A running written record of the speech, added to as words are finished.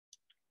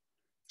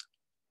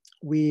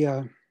we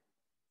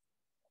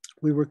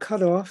we were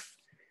cut off.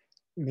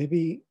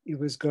 Maybe it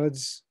was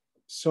God's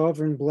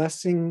sovereign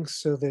blessing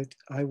so that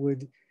I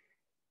would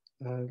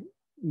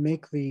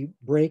make the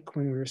break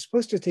when we were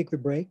supposed to take the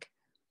break,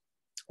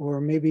 or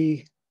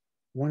maybe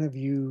one of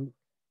you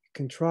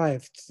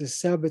contrived to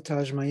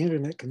sabotage my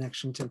internet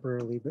connection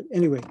temporarily. But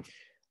anyway,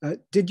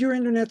 did your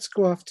internets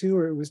go off too,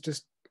 or it was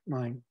just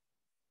mine?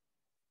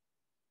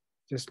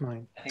 Just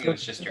mine. I think it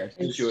was just yours.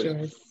 It's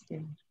yours. Yeah.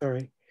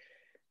 Sorry.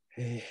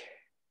 Hey.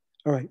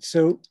 All right,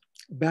 so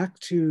back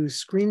to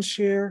screen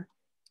share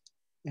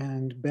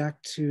and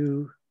back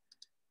to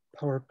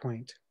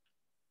PowerPoint.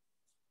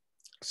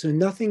 So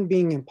nothing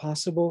being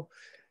impossible.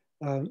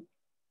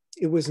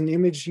 It was an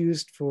image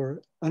used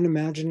for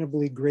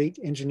unimaginably great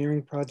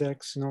engineering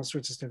projects and all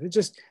sorts of stuff. It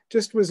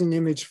just was an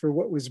image for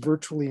what was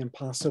virtually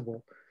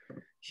impossible,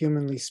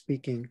 humanly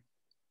speaking,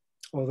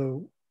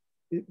 although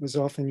it was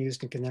often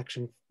used in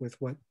connection with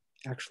what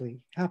actually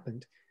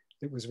happened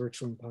that was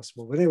virtually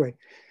impossible. But anyway,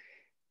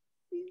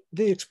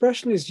 the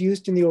expression is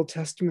used in the Old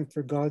Testament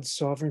for God's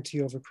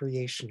sovereignty over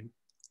creation.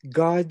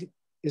 God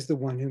is the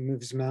one who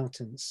moves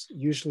mountains,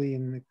 usually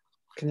in the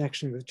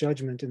connection with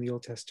judgment in the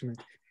Old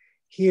Testament.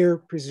 Here,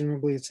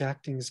 presumably, it's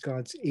acting as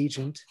God's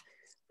agent,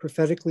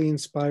 prophetically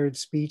inspired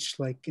speech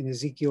like in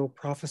Ezekiel,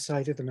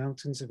 prophesy to the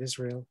mountains of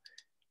Israel,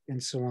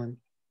 and so on.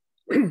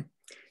 And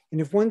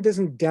if one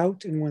doesn't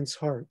doubt in one's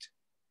heart,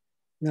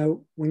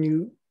 now, when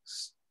you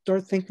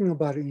start thinking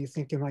about it, you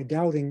think, am I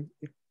doubting?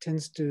 It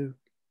tends to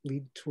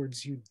lead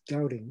towards you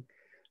doubting,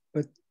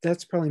 but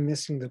that's probably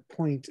missing the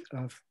point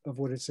of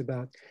what it's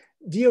about.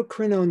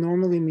 Diakrino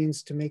normally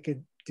means to make a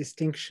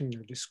distinction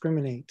or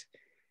discriminate.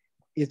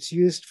 It's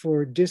used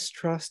for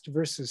distrust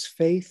versus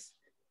faith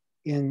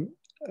in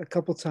a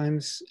couple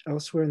times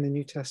elsewhere in the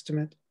New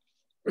Testament.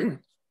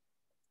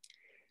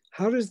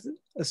 How does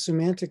a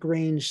semantic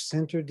range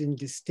centered in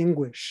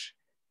distinguish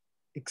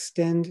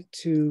extend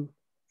to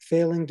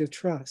failing to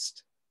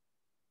trust?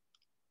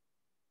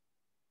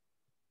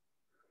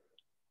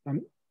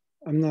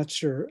 I'm not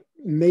sure.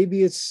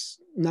 Maybe it's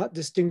not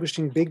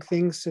distinguishing big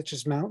things such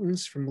as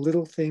mountains from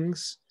little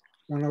things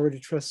one already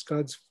trusts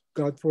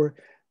God for.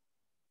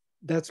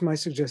 That's my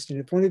suggestion.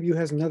 If one of you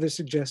has another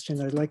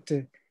suggestion, I'd like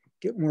to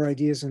get more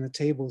ideas on the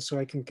table so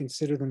I can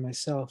consider them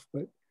myself,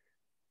 but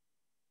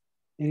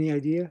any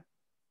idea?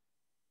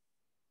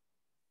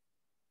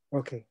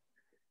 Okay.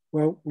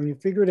 Well, when you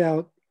figure it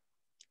out,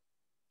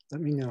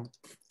 let me know.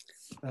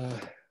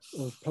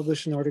 Or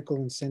publish an article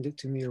and send it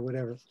to me or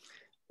whatever.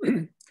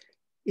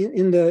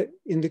 In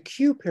the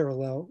Q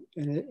parallel,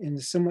 in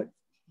a somewhat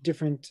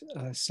different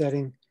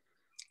setting,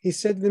 he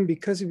said to them,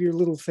 because of your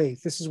little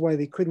faith. This is why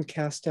they couldn't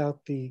cast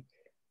out the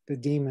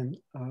demon.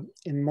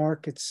 In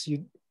Mark, it's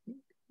you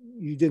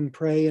didn't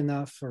pray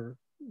enough, or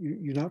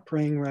you're not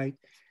praying right.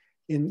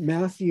 In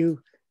Matthew,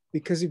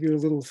 because of your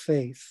little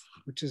faith,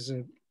 which is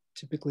a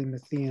typically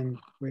Matthean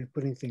way of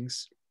putting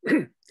things.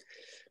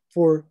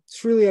 For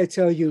truly I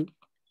tell you,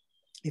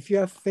 if you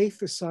have faith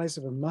the size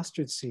of a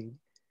mustard seed,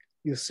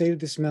 you'll say to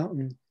this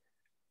mountain,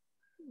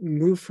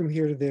 move from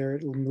here to there,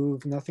 it will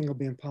move, nothing will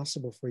be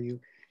impossible for you.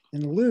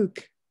 In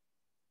Luke,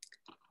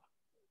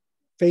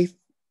 faith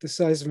the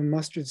size of a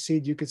mustard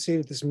seed, you could say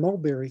to this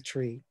mulberry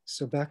tree,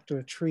 so back to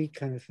a tree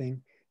kind of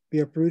thing, be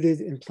uprooted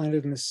and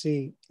planted in the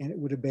sea, and it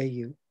would obey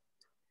you.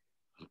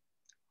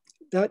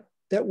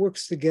 That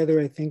works together,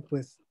 I think,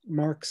 with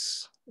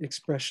Mark's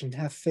expression,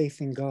 have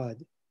faith in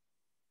God.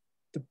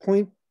 The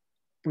point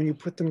when you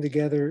put them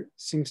together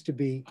seems to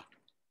be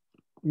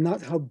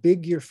not how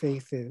big your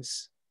faith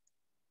is,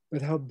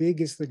 but how big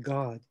is the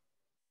God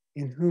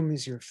in whom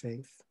is your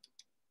faith.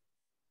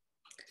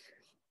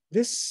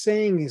 This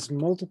saying is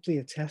multiply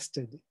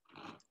attested.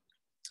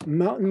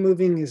 Mountain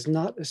moving is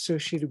not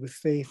associated with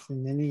faith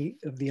in any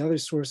of the other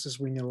sources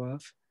we know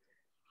of,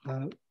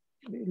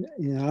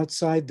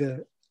 outside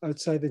the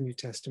New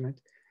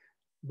Testament,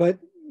 but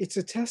it's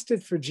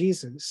attested for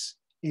Jesus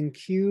in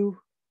Q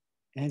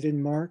and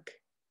in Mark,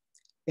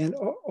 and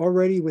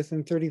already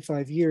within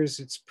 35 years,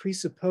 it's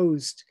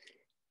presupposed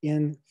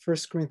in 1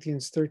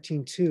 Corinthians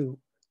 13:2,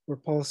 where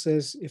Paul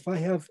says, if I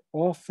have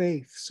all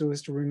faith so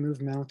as to remove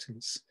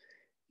mountains,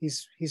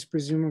 he's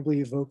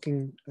presumably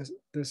evoking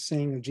the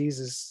saying of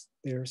Jesus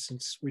there,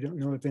 since we don't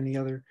know of any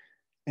other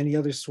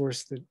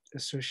source that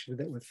associated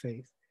that with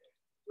faith.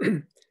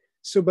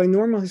 So by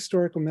normal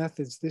historical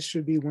methods, this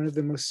should be one of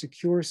the most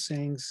secure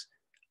sayings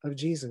of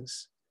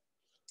Jesus.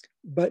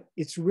 But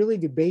it's really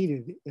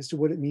debated as to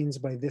what it means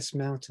by this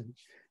mountain.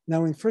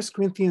 Now in 1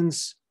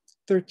 Corinthians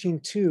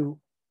 13:2,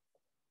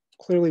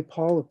 clearly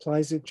Paul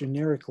applies it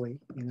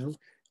generically.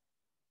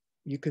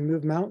 You can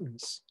move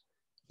mountains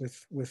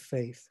with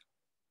faith.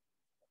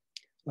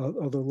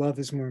 Although love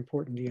is more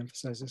important, he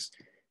emphasizes.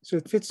 So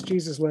it fits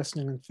Jesus'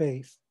 lesson on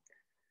faith.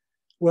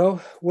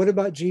 Well, what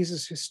about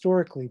Jesus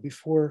historically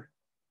before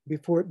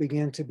it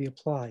began to be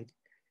applied?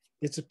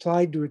 It's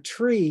applied to a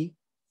tree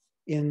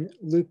in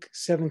Luke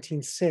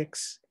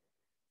 17:6.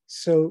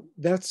 So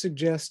that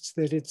suggests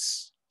that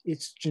it's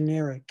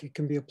generic. It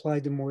can be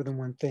applied to more than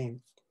one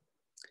thing.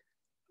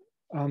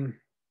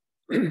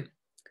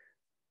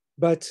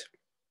 But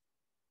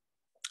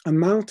a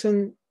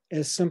mountain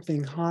as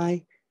something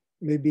high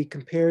may be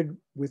compared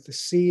with the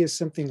sea as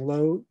something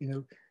low. You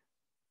know,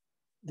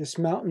 this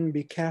mountain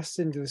be cast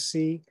into the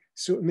sea.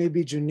 So it may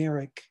be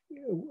generic,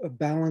 a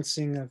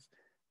balancing of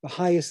the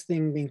highest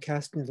thing being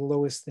cast into the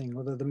lowest thing,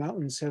 although the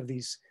mountains have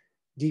these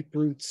deep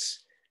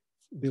roots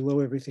below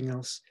everything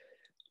else.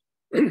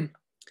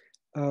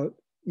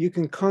 You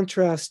can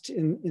contrast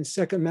in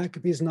 2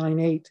 Maccabees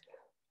 9:8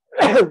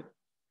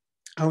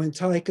 how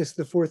Antiochus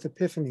IV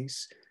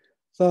Epiphanes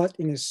thought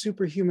in his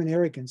superhuman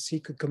arrogance he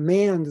could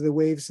command the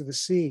waves of the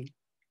sea,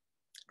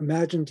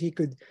 imagined he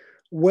could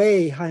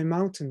weigh high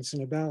mountains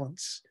in a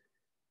balance,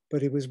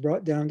 but he was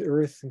brought down to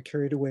earth and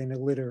carried away in a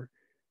litter,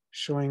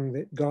 showing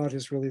that God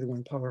is really the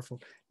one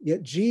powerful.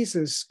 Yet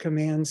Jesus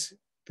commands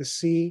the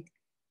sea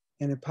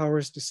and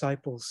empowers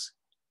disciples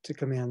to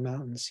command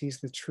mountains. He's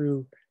the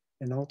true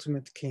and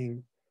ultimate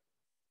king,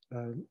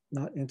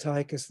 not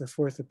Antiochus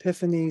IV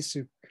Epiphanes,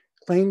 who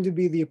claimed to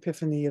be the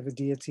epiphany of a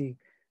deity,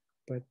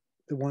 but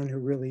the one who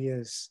really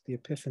is the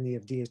epiphany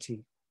of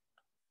deity.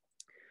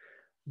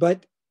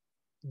 But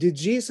did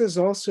Jesus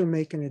also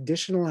make an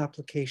additional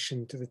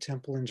application to the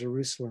temple in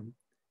Jerusalem,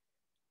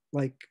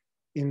 like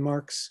in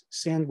Mark's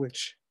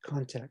sandwich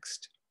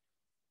context?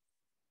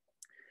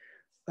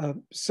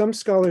 Some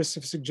scholars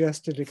have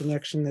suggested a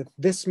connection that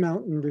this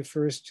mountain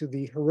refers to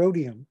the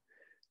Herodium,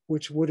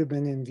 which would have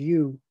been in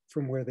view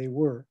from where they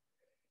were.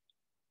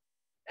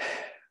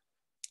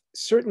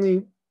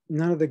 Certainly,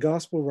 none of the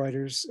gospel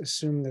writers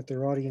assume that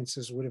their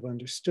audiences would have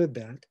understood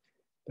that,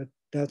 but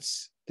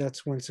that's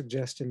one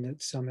suggestion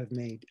that some have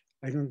made.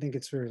 I don't think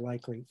it's very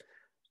likely.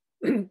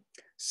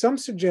 Some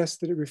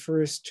suggest that it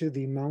refers to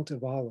the Mount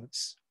of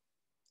Olives.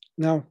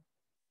 Now,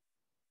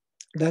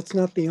 that's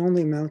not the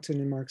only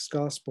mountain in Mark's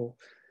gospel,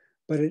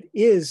 but it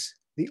is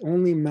the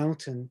only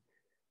mountain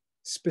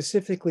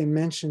specifically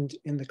mentioned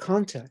in the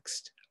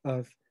context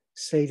of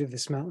say to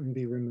this mountain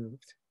be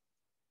removed.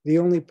 The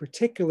only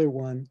particular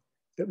one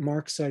that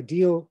Mark's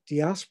ideal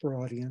diaspora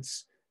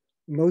audience,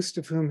 most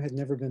of whom had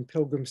never been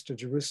pilgrims to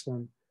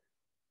Jerusalem,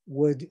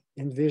 would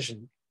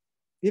envision.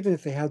 Even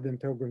if they had been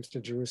pilgrims to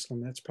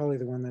Jerusalem, that's probably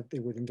the one that they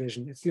would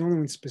envision. It's the only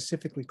one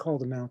specifically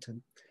called a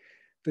mountain.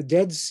 The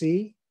Dead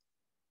Sea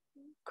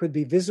could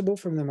be visible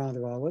from the Mount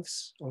of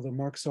Olives, although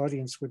Mark's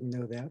audience wouldn't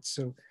know that.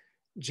 So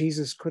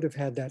Jesus could have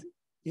had that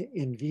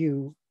in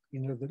view, you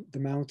know, the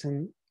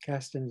mountain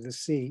cast into the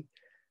sea.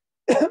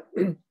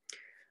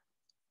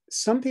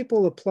 Some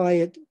people apply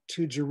it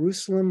to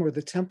Jerusalem or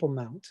the Temple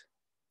Mount,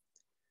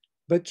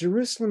 but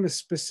Jerusalem is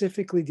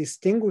specifically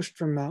distinguished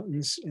from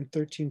mountains in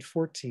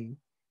 1314,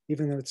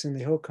 even though it's in the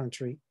hill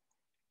country.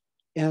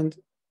 And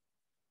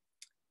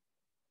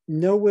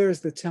nowhere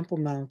is the Temple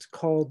Mount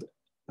called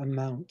a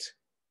mount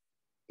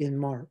in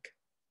Mark.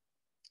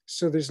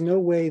 So there's no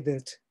way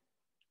that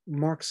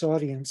Mark's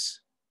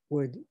audience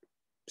would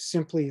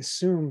simply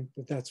assume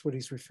that that's what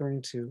he's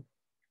referring to.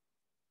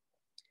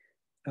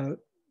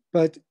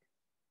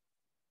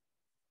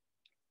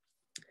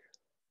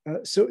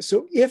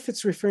 So if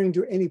it's referring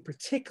to any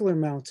particular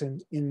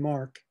mountain in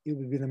Mark, it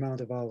would be the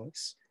Mount of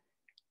Olives.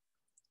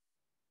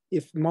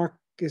 If Mark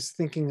is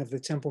thinking of the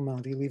Temple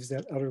Mount, he leaves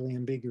that utterly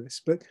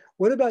ambiguous. But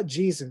what about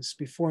Jesus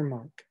before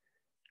Mark?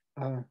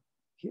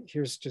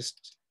 Here's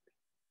just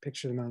a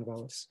picture of the Mount of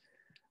Olives.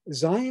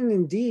 Zion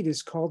indeed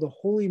is called a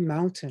holy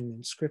mountain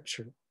in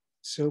Scripture.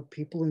 So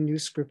people who knew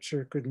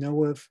Scripture could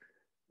know of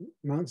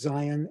Mount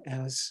Zion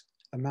as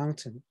a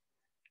mountain.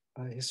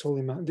 His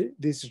holy mountain.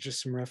 These are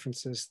just some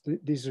references.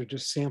 These are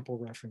just sample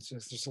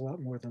references. There's a lot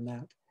more than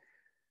that.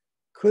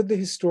 Could the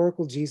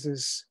historical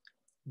Jesus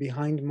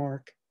behind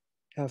Mark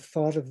have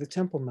thought of the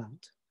Temple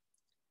Mount?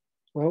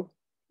 Well,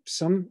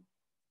 some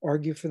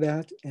argue for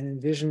that and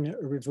envision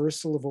a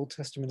reversal of Old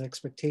Testament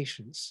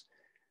expectations.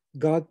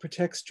 God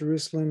protects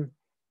Jerusalem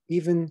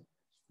even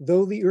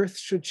though the earth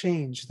should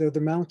change, though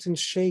the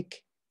mountains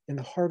shake in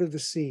the heart of the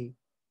sea.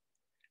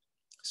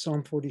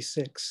 Psalm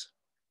 46.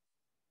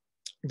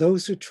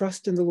 Those who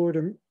trust in the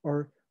Lord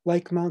are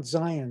like Mount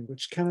Zion,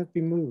 which cannot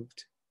be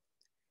moved.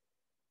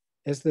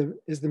 As the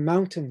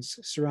mountains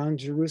surround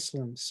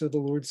Jerusalem, so the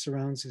Lord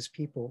surrounds his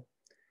people.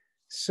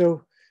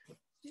 So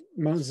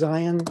Mount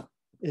Zion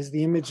is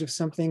the image of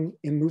something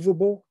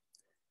immovable,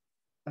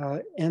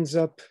 ends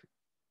up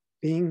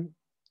being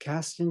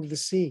cast into the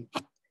sea.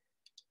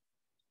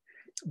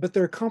 But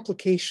there are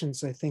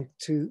complications, I think,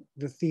 to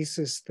the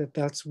thesis that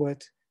that's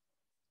what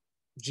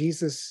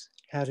Jesus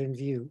had in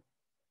view.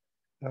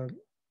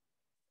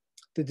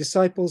 The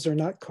disciples are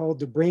not called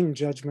to bring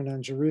judgment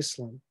on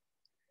Jerusalem.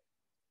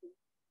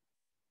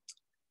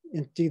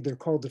 Indeed, they're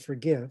called to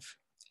forgive.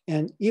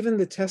 And even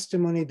the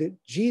testimony that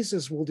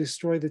Jesus will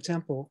destroy the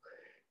temple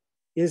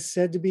is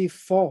said to be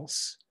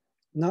false,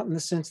 not in the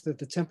sense that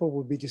the temple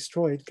will be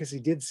destroyed, because he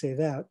did say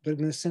that, but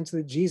in the sense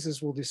that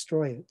Jesus will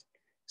destroy it.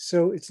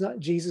 So it's not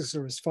Jesus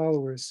or his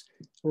followers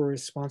who are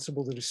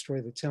responsible to destroy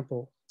the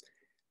temple.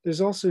 There's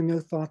also no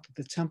thought that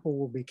the temple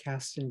will be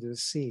cast into the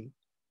sea.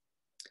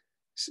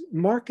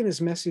 Mark and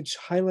his message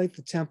highlight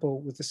the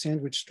temple with the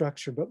sandwich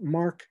structure, but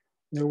Mark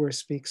nowhere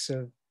speaks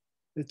of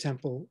the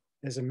temple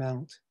as a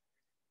mount,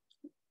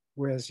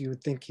 whereas you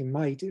would think he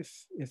might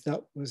if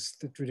that was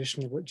the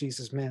tradition of what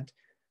Jesus meant.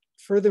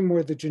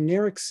 Furthermore, the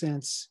generic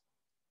sense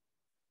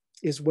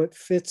is what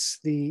fits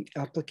the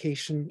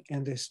application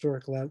and the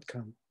historical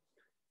outcome,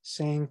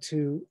 saying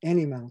to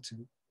any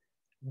mountain,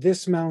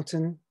 this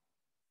mountain,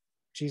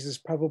 Jesus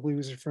probably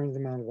was referring to the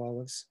Mount of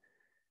Olives,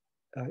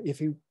 if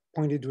he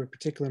pointed to a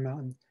particular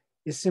mountain,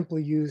 is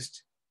simply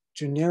used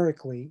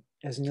generically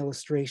as an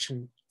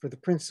illustration for the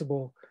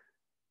principle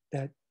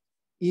that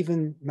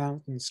even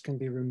mountains can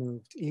be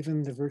removed,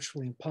 even the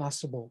virtually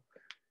impossible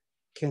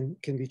can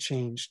be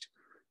changed.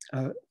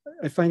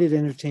 I find it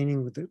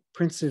entertaining with the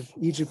Prince of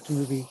Egypt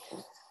movie,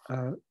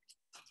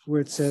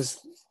 where it says,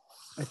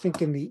 I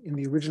think in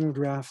the original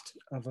draft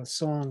of a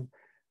song,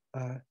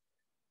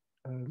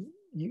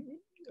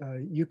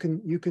 you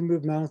can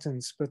move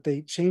mountains, but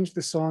they changed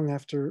the song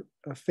after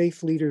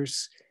faith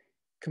leaders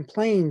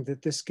complained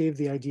that this gave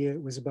the idea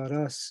it was about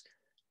us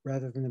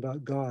rather than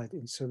about God,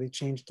 and so they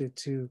changed it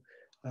to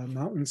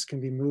mountains can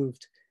be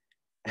moved.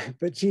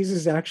 But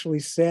Jesus actually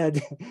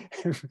said,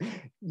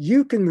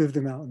 you can move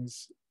the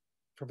mountains,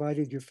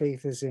 provided your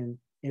faith is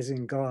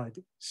in God.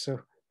 So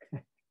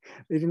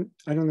they didn't,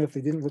 I don't know if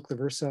they didn't look the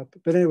verse up,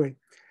 but anyway,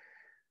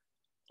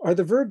 are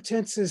the verb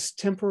tenses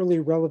temporally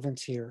relevant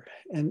here?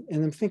 And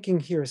I'm thinking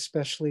here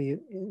especially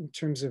in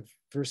terms of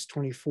verse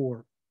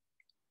 24.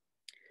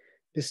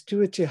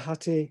 Bistuite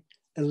hate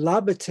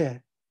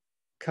elabete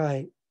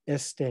kai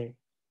este.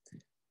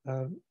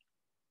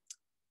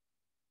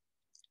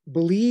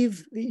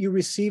 Believe that you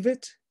receive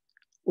it,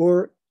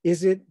 or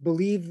is it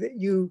believe that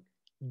you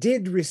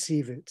did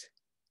receive it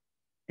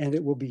and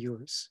it will be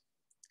yours?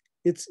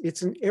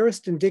 It's an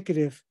aorist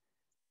indicative.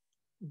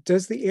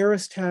 Does the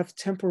aorist have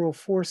temporal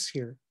force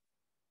here?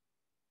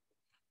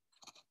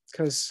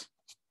 Because,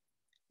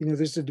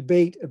 there's a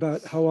debate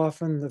about how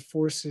often the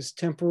force is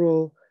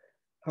temporal,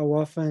 how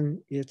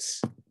often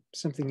it's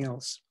something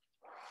else.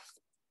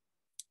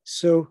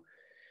 So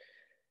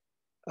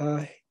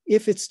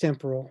if it's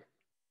temporal,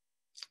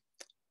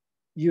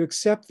 you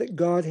accept that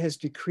God has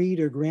decreed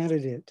or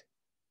granted it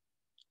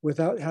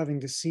without having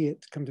to see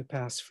it come to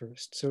pass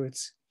first. So it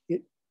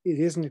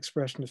is an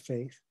expression of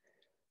faith.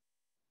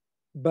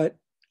 But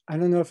I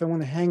don't know if I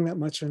want to hang that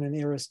much on an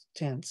aorist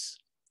tense.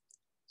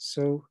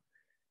 So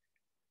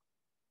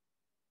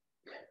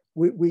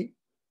we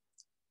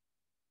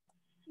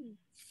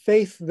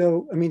faith,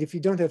 though, if you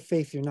don't have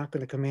faith, you're not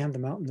going to command the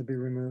mountain to be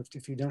removed.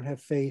 If you don't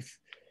have faith,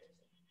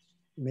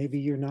 maybe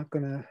you're not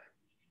going to,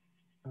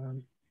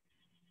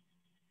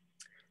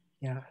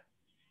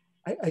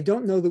 I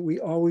don't know that we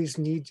always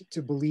need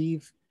to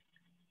believe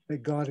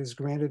that God has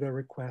granted our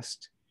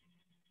request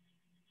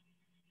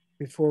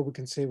before we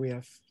can say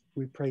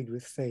we prayed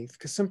with faith,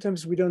 because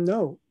sometimes we don't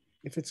know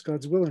if it's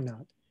God's will or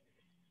not.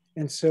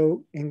 And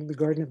so in the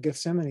Garden of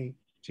Gethsemane,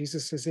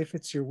 Jesus says, if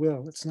it's your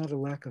will, it's not a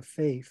lack of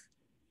faith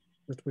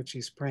with which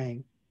he's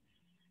praying.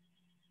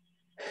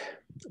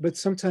 But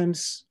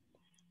sometimes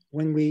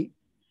when we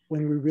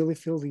really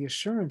feel the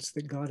assurance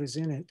that God is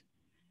in it,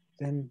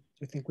 then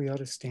I think we ought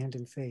to stand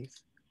in faith.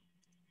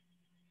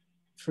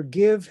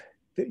 Forgive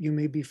that you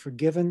may be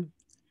forgiven.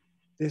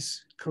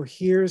 This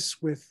coheres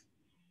with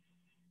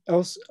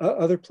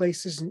other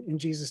places in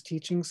Jesus'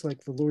 teachings,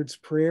 like the Lord's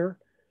Prayer,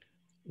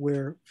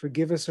 where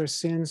forgive us our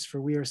sins, for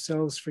we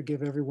ourselves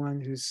forgive everyone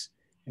who's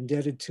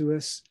indebted to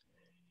us.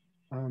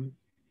 And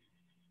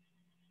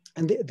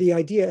the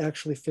idea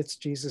actually fits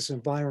Jesus'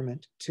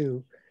 environment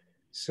too.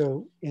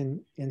 So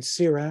in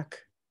Sirach,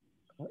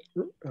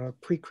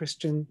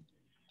 pre-Christian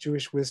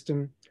Jewish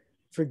wisdom,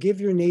 forgive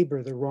your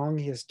neighbor the wrong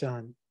he has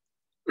done,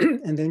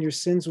 and then your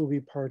sins will be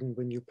pardoned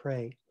when you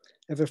pray.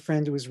 I have a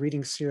friend who was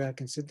reading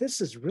Sirach and said,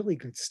 this is really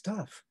good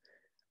stuff.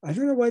 I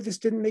don't know why this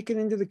didn't make it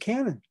into the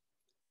canon.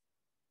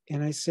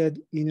 And I said,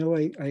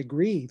 I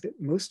agree that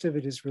most of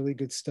it is really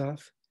good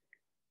stuff,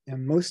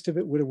 and most of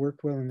it would have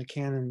worked well in the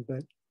canon,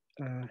 but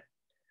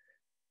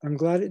I'm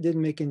glad it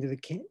didn't make into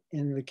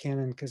the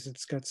canon because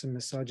it's got some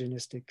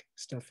misogynistic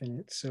stuff in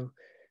it. So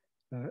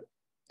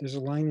there's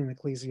a line in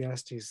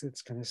Ecclesiastes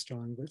that's kind of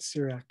strong, but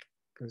Sirach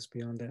goes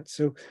beyond that.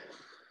 So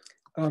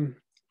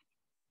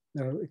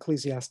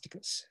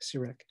Ecclesiasticus,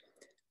 Sirach.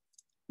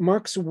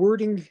 Mark's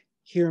wording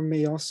here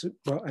may also,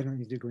 well, I don't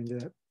need to go into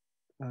that,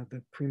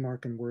 the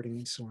pre-Markan wording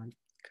and so on,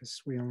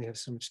 because we only have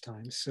so much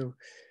time. So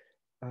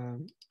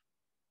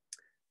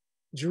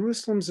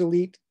Jerusalem's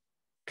elite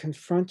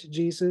confront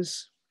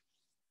Jesus.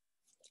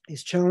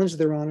 He's challenged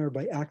their honor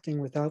by acting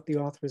without the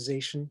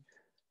authorization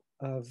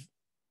of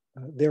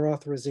their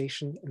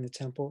authorization in the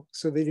temple.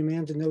 So they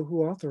demand to know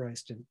who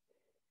authorized him.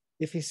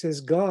 If he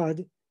says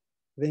God,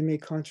 they may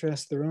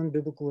contrast their own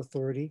biblical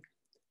authority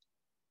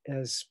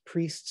as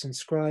priests and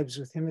scribes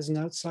with him as an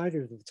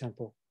outsider of the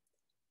temple.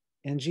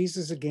 And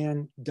Jesus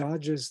again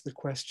dodges the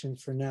question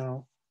for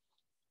now.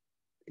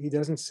 He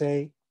doesn't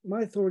say,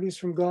 my authority is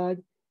from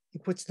God. He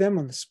puts them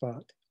on the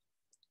spot.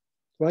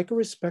 Like a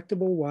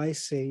respectable,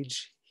 wise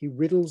sage, he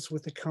riddles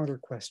with a counter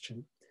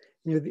question.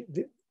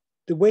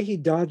 The way he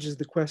dodges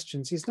the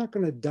questions, he's not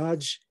going to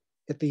dodge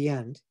at the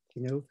end,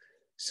 you know.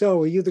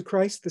 So, are you the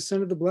Christ, the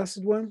Son of the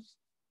Blessed One?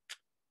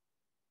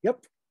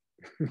 Yep.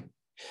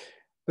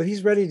 But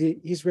he's ready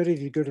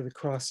to go to the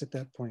cross at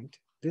that point.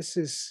 This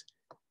is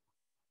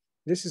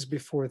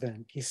before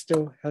then. He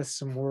still has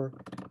some more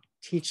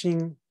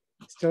teaching,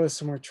 still has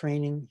some more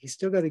training. He's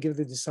still got to give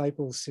the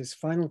disciples his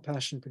final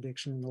passion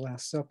prediction in the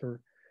Last Supper,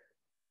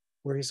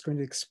 where he's going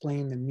to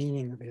explain the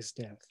meaning of his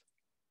death.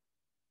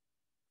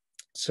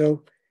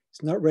 So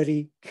he's not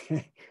ready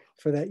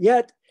for that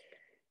yet.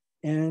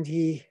 And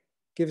he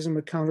gives him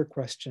a counter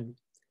question.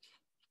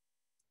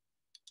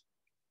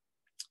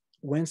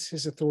 Whence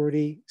his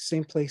authority?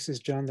 Same place as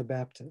John the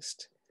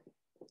Baptist.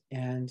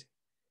 And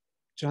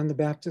John the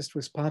Baptist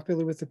was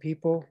popular with the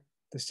people.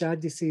 The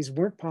Sadducees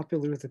weren't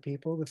popular with the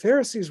people. The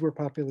Pharisees were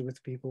popular with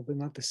the people, but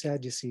not the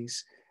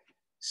Sadducees.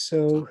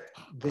 So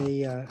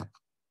they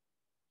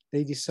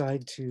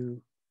decide to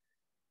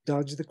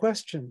dodge the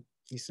question.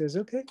 He says,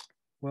 okay,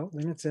 well,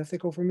 then it's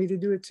ethical for me to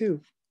do it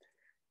too.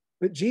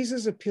 But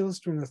Jesus appeals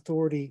to an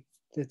authority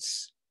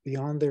that's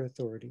beyond their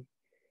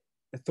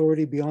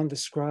authority beyond the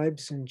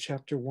scribes in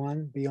chapter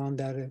 1. Beyond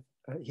that,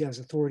 he has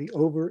authority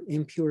over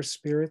impure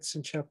spirits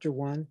in chapter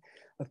 1,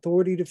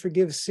 authority to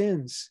forgive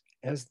sins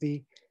as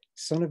the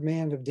Son of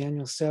Man of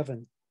Daniel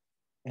 7.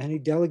 And he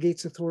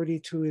delegates authority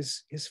to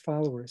his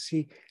followers.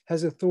 He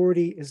has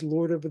authority as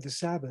Lord over the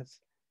Sabbath.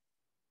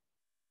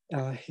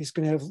 He's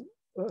going to have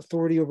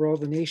authority over all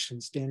the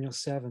nations, Daniel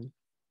 7.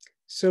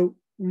 So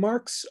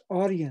Mark's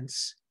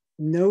audience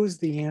knows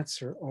the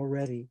answer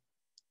already,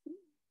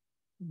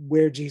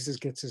 where Jesus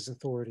gets his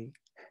authority.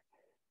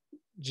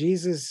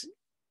 Jesus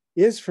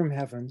is from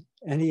heaven,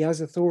 and he has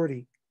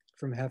authority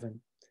from heaven.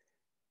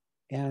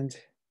 And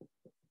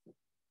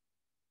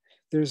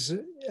there's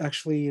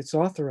actually, it's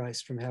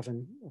authorized from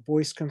heaven. A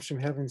voice comes from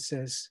heaven and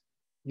says,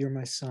 "You're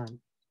my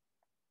son."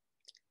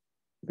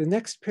 The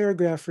next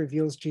paragraph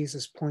reveals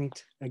Jesus'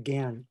 point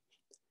again.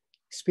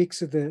 He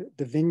speaks of the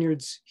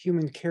vineyard's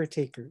human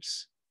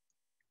caretakers.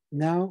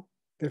 Now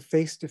they're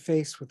face to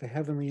face with the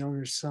heavenly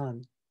owner's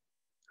son,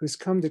 who's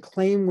come to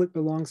claim what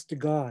belongs to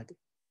God.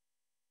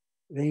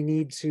 They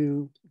need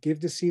to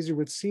give to Caesar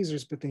what's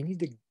Caesar's, but they need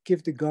to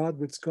give to God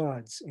what's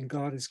God's, and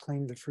God has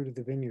claimed the fruit of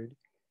the vineyard.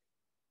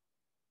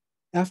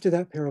 After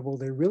that parable,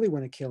 they really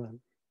want to kill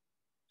him,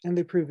 and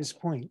they prove his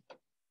point.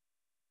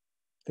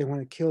 They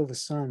want to kill the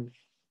son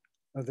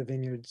of the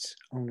vineyard's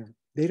owner.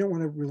 They don't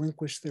want to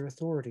relinquish their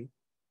authority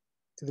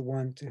to the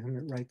one to whom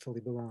it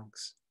rightfully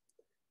belongs.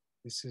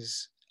 This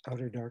is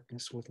outer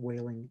darkness with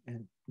wailing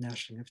and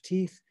gnashing of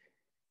teeth.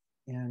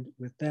 And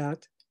with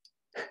that,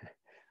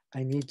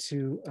 I need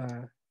to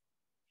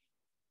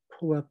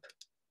pull up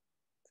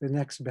the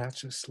next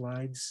batch of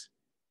slides.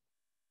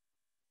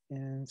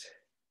 And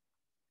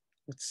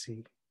let's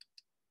see,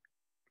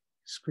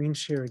 screen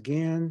share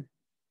again.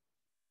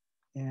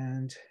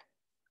 And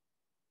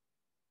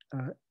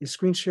is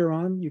screen share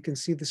on? You can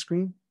see the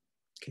screen?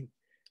 Okay.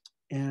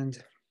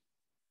 And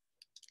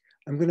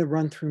I'm going to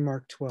run through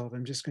Mark 12.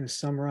 I'm just going to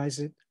summarize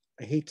it.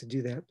 I hate to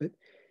do that, but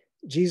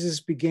Jesus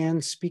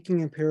began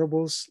speaking in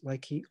parables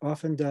like he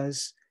often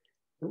does,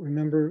 but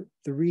remember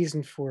the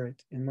reason for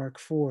it in Mark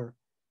 4,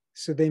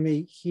 so they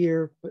may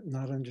hear but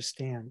not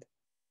understand.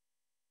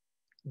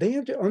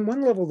 On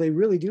one level, they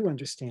really do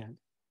understand.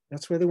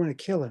 That's why they want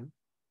to kill him.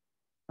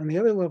 On the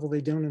other level,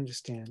 they don't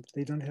understand.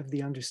 They don't have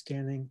the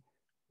understanding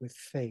with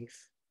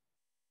faith.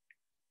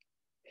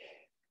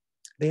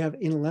 They have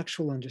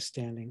intellectual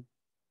understanding,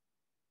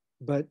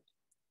 but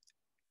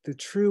the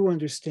true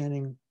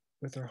understanding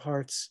with our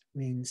hearts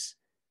means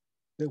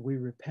that we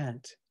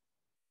repent.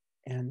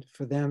 And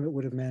for them, it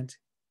would have meant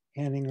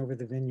handing over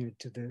the vineyard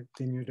to the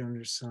vineyard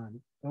owner's son.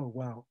 Oh,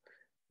 wow.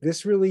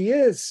 This really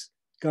is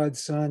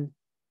God's son.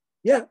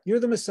 Yeah, you're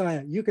the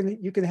Messiah. You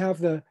can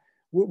have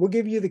we'll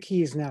give you the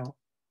keys now.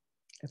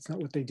 That's not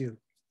what they do.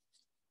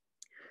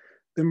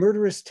 The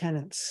murderous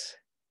tenants.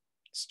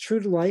 It's true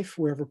to life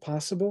wherever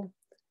possible.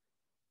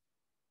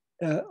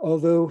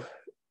 Although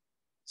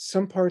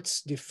some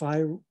parts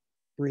defy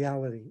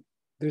reality.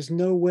 There's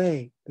no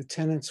way the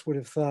tenants would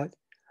have thought,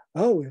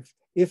 oh,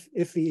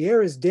 if the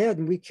heir is dead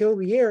and we kill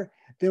the heir,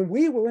 then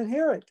we will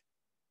inherit.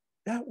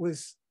 That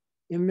was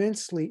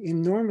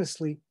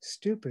enormously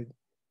stupid.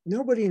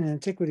 Nobody in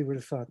antiquity would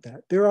have thought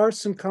that. There are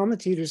some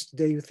commentators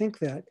today who think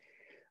that,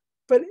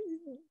 but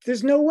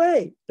there's no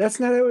way.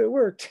 That's not how it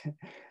worked.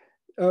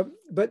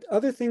 But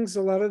other things,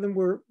 a lot of them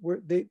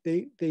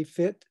they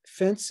fit.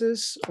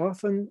 Fences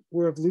often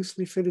were of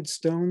loosely fitted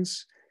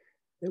stones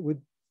that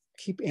would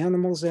keep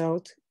animals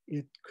out.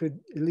 It could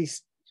at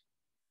least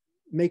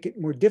make it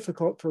more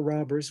difficult for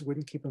robbers,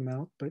 wouldn't keep them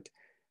out, but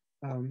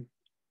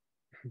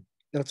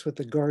that's what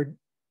the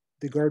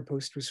guard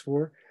post was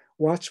for.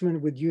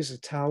 Watchmen would use a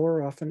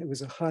tower. Often it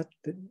was a hut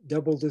that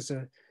doubled as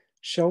a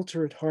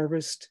shelter at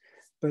harvest,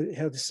 but it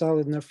had a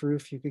solid enough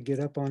roof you could get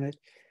up on it.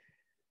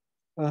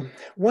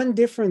 One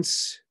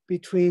difference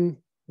between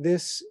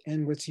this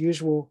and what's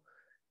usual,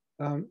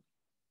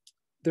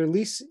 they're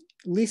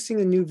leasing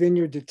a new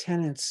vineyard to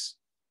tenants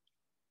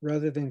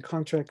rather than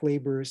contract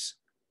laborers.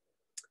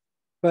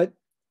 But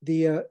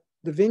the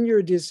The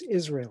vineyard is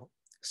Israel.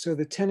 So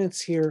the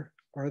tenants here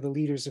are the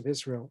leaders of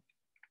Israel.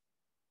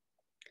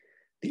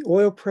 The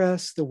oil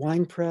press, the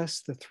wine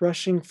press, the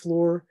threshing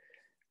floor,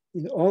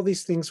 all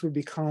these things would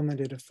be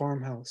common at a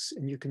farmhouse.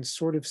 And you can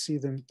sort of see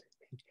them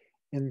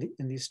in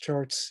these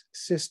charts: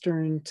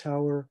 cistern,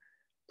 tower,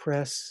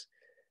 press.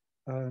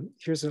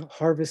 Here's a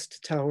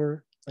harvest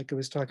tower, like I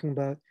was talking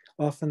about.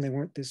 Often they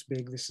weren't this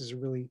big. This is a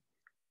really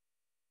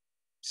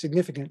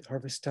significant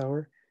harvest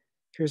tower.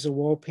 Here's a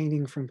wall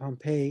painting from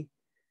Pompeii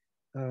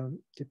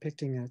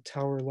depicting a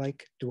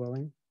tower-like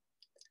dwelling.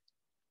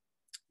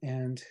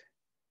 And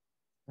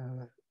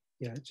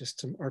yeah,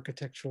 just some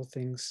architectural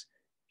things.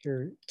 Here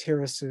are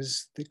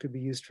terraces that could be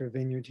used for a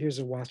vineyard. Here's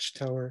a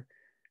watchtower.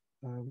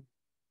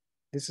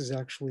 This is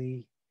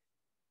actually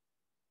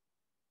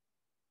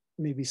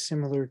maybe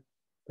similar,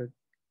 but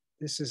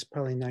this is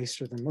probably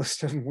nicer than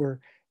most of them were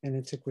in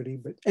antiquity.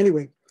 But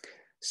anyway,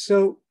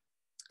 so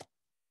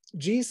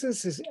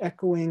Jesus is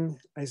echoing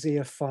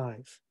Isaiah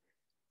 5.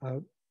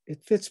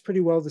 It fits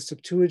pretty well the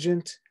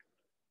Septuagint.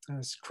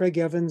 Craig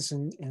Evans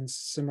and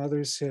some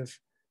others have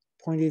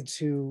pointed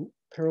to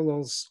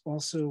parallels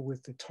also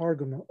with the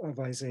Targum of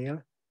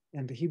Isaiah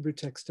and the Hebrew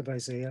text of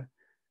Isaiah.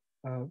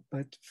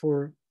 But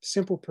for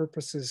simple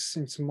purposes,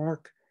 since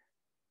Mark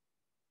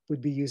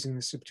would be using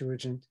the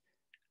Septuagint,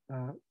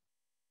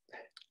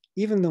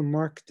 even though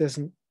Mark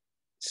doesn't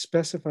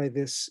specify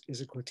this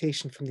as a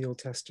quotation from the Old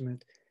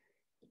Testament,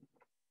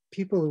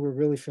 people who are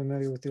really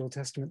familiar with the Old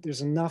Testament,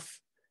 there's enough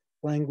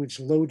language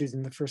loaded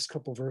in the first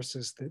couple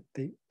verses that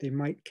they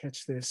might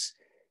catch this,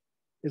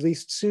 at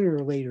least sooner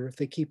or later, if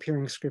they keep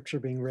hearing scripture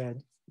being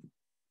read.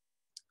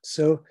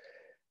 So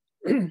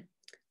I'm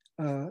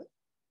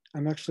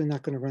actually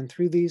not going to run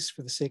through these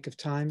for the sake of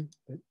time,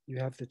 but you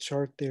have the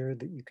chart there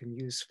that you can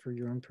use for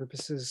your own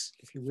purposes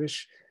if you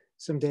wish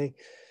someday.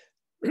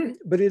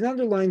 But it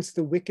underlines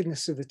the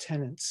wickedness of the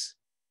tenants,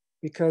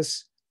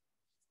 because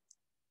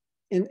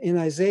in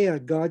Isaiah,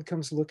 God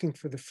comes looking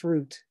for the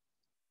fruit,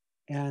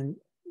 and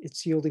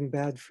it's yielding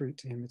bad fruit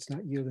to him. It's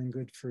not yielding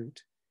good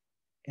fruit.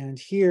 And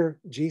here,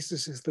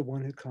 Jesus is the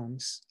one who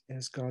comes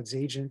as God's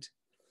agent,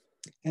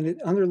 and it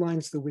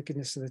underlines the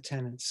wickedness of the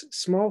tenants.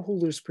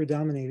 Smallholders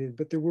predominated,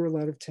 but there were a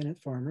lot of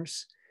tenant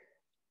farmers.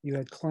 You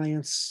had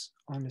clients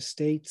on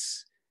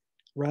estates.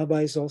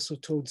 Rabbis also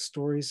told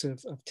stories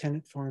of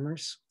tenant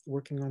farmers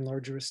working on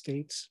larger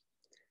estates.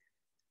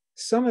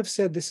 Some have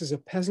said this is a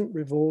peasant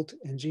revolt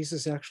and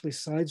Jesus actually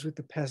sides with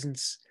the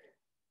peasants.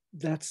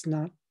 That's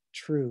not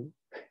true.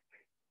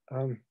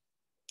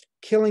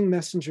 Killing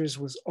messengers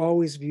was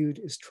always viewed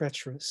as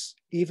treacherous,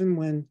 even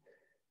when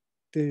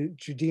the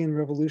Judean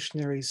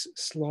revolutionaries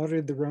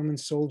slaughtered the Roman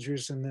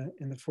soldiers in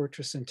the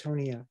fortress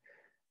Antonia.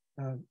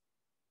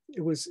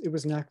 It was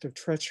an act of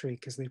treachery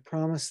because they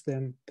promised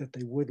them that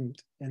they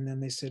wouldn't, and then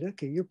they said,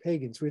 "Okay, you're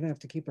pagans. We don't have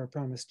to keep our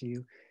promise to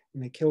you,"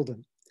 and they killed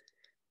them.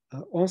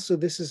 Also,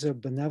 this is a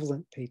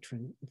benevolent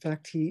patron. In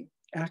fact, he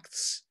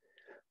acts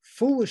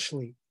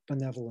foolishly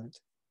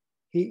benevolent.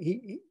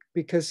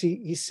 Because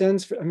he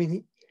sends for. I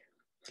mean,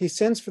 he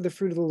sends for the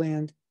fruit of the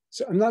land.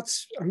 So I'm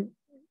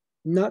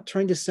not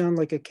trying to sound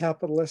like a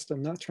capitalist.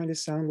 I'm not trying to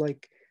sound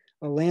like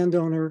a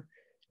landowner.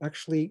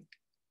 Actually,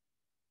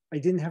 I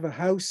didn't have a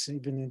house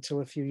even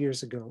until a few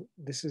years ago.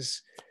 This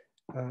is,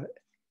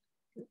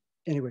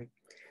 anyway.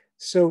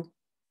 So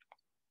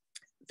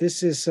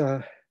this is,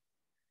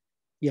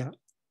 yeah.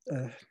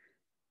 I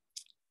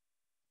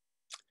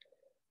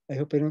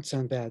hope I don't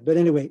sound bad. But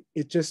anyway,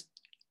 it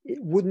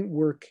wouldn't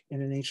work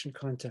in an ancient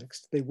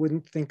context. They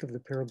wouldn't think of the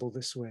parable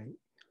this way.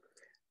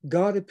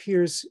 God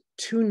appears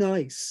too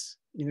nice.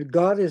 You know,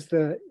 God is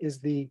the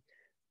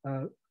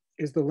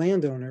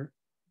landowner,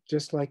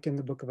 just like in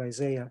the book of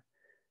Isaiah.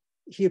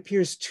 He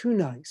appears too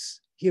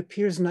nice. He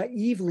appears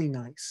naively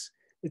nice.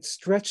 It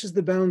stretches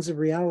the bounds of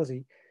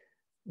reality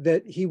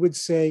that he would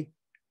say,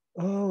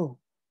 "Oh,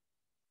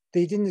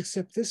 they didn't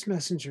accept this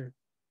messenger.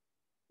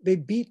 They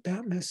beat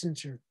that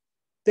messenger.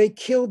 They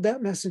killed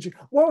that messenger.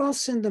 Well, I'll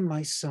send them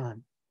my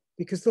son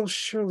because they'll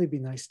surely be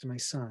nice to my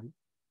son."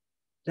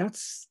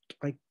 That's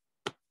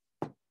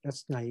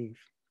naive.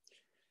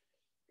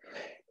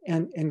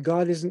 And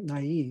God isn't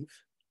naive,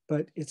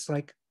 but it's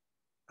like,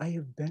 I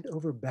have bent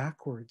over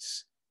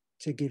backwards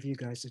to give you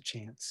guys a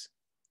chance,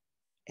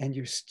 and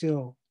you're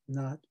still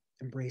not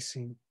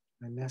embracing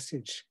my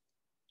message.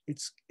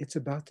 It's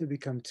about to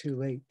become too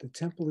late. The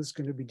temple is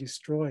going to be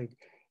destroyed.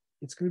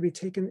 It's going to be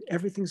taken,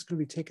 everything's going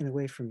to be taken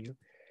away from you.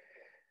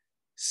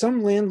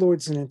 Some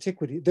landlords in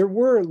antiquity, there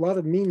were a lot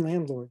of mean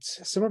landlords.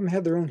 Some of them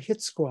had their own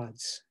hit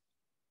squads.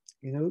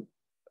 You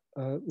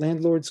know,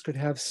 landlords could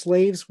have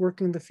slaves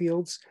working the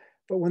fields,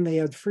 but when they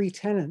had free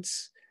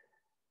tenants,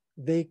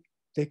 they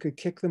could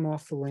kick them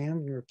off the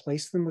land and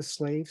replace them with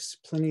slaves.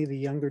 Pliny the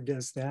Younger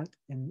does that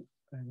in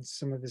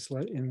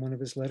one of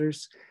his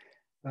letters.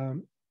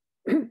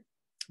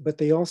 But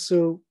they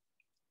also,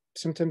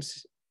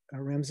 sometimes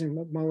Ramsay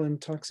Mullen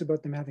talks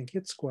about them having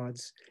hit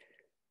squads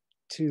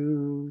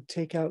to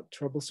take out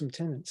troublesome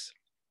tenants.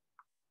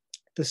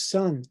 The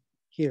son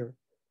here.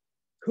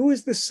 Who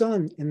is the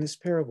son in this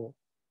parable?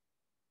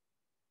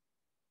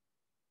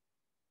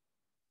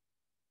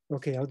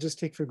 Okay, I'll just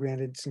take for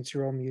granted since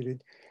you're all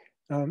muted.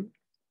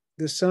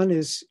 The Son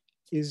is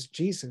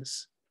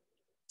Jesus.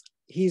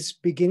 He's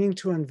beginning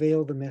to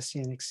unveil the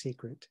messianic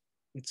secret.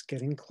 It's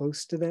getting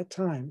close to that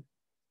time.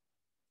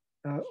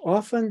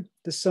 Often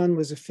the Son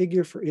was a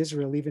figure for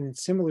Israel, even in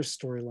similar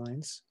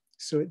storylines,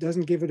 so it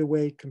doesn't give it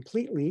away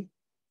completely,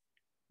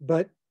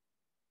 but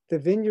the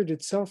vineyard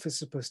itself is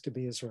supposed to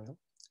be Israel.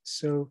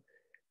 So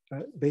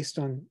based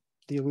on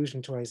the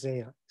allusion to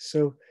Isaiah.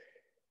 So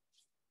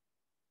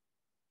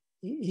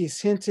he's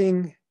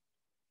hinting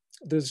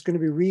there's going to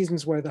be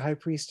reasons why the high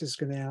priest is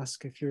going to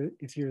ask if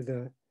you're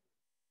the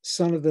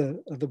son of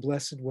the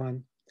Blessed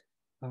One.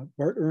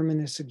 Bart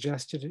Ehrman has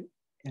suggested,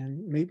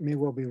 and may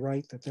well be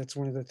right, that that's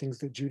one of the things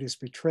that Judas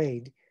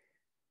betrayed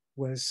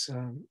was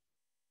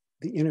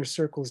the inner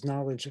circle's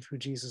knowledge of who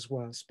Jesus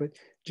was. But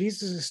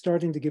Jesus is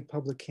starting to give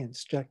public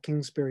hints. Jack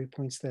Kingsbury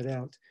points that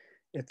out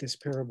at this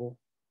parable.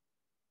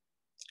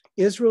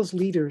 Israel's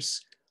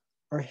leaders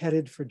are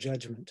headed for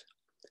judgment.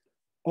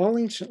 All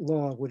ancient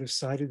law would have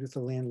sided with the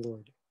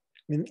landlord.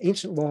 I mean,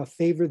 ancient law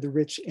favored the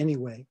rich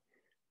anyway,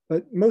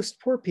 but most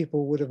poor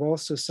people would have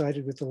also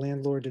sided with the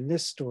landlord in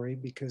this story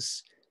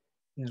because,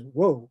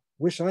 whoa,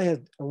 wish I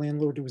had a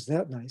landlord who was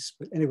that nice.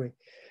 But anyway,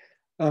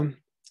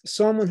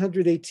 Psalm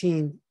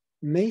 118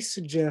 may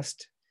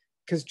suggest,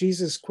 because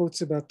Jesus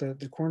quotes about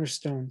the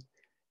cornerstone,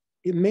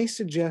 it may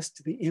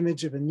suggest the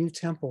image of a new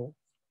temple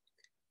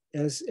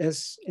as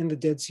in the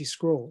Dead Sea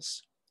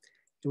Scrolls.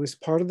 It was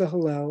part of the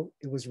Hallel,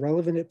 it was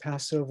relevant at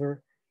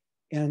Passover,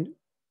 and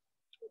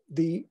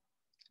the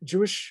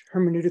Jewish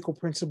hermeneutical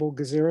principle,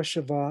 Gezerah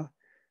Shavah,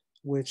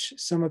 which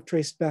some have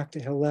traced back to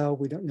Hillel.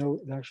 We don't know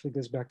it actually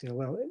goes back to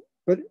Hillel,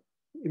 but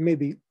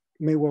it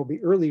may well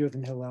be earlier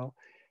than Hillel.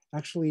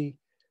 Actually,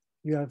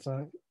 you have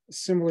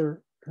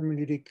similar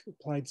hermeneutic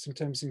applied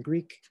sometimes in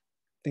Greek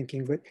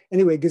thinking. But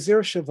anyway,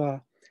 Gezerah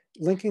Shavah,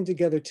 linking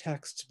together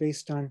texts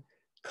based on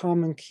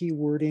common key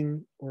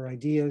wording or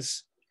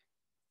ideas,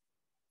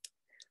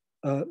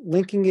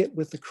 linking it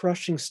with the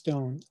crushing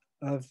stone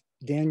of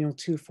Daniel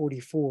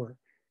 2:44,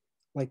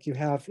 like you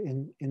have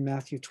in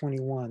Matthew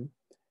 21.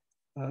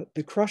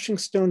 The crushing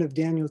stone of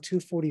Daniel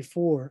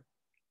 2:44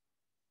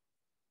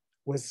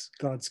 was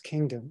God's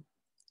kingdom.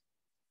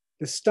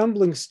 The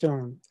stumbling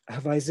stone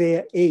of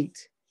Isaiah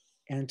 8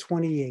 and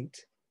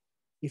 28,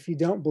 if you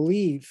don't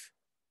believe,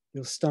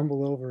 you'll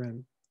stumble over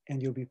him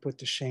and you'll be put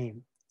to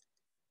shame.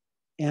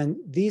 And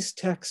these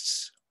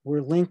texts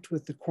were linked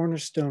with the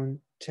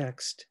cornerstone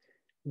text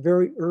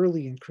very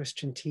early in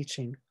Christian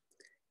teaching.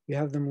 You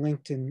have them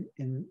linked in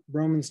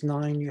Romans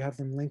 9, you have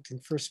them linked in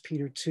 1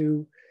 Peter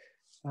 2.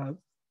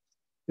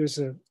 There's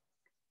a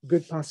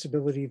good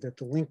possibility that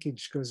the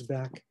linkage goes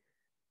back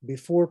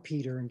before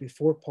Peter and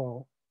before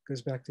Paul,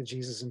 goes back to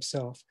Jesus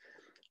himself.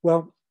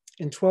 Well,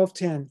 in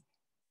 12:10,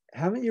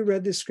 haven't you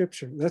read this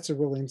scripture? That's a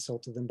real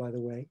insult to them, by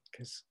the way,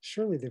 because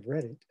surely they've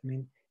read it. I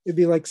mean, it'd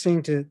be like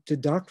saying to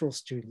doctoral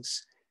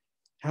students,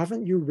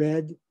 haven't you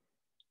read,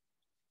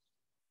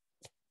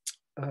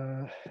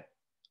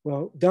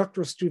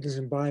 doctoral students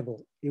in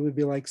Bible, it would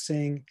be like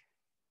saying,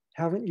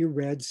 haven't you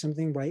read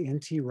something by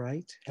N.T.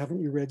 Wright?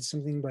 Haven't you read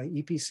something by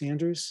E.P.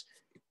 Sanders?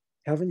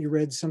 Haven't you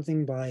read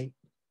something by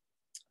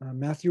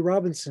Matthew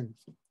Robinson?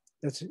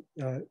 That's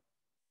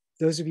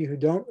those of you who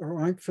don't or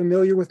aren't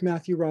familiar with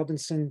Matthew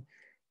Robinson,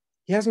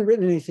 he hasn't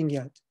written anything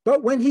yet.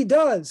 But when he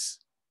does,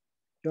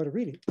 you ought to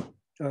read it.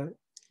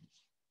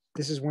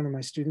 This is one of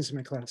my students in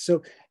my class.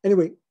 So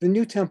anyway, the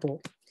new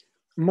temple,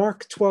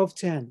 Mark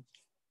 12:10.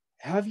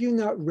 Have you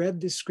not read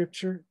this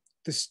scripture?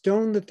 The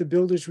stone that the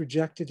builders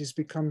rejected has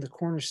become the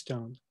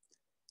cornerstone.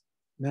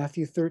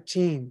 Matthew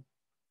 13,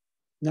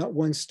 not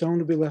one stone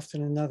will be left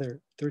in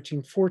another.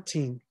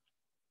 13:14,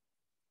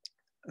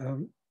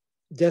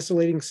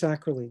 desolating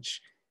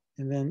sacrilege.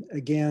 And then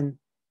again,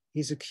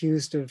 he's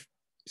accused of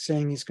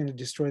saying he's going to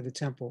destroy the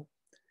temple.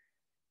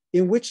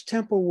 In which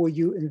temple will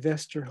you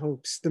invest your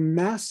hopes? The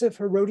massive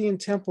Herodian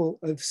temple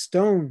of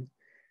stone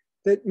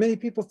that many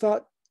people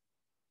thought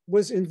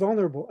was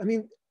invulnerable. I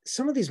mean,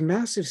 some of these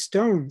massive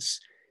stones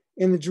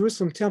in the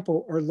Jerusalem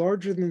temple are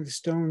larger than the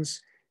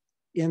stones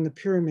in the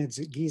pyramids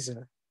at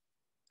Giza.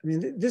 I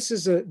mean, this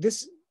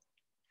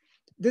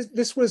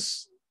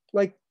was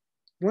like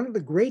one of the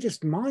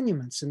greatest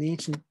monuments in the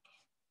ancient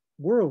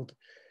world.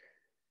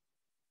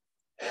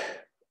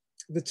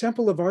 The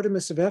temple of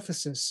Artemis of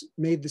Ephesus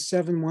made the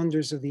 7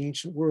 wonders of the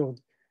ancient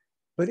world,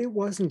 but it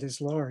wasn't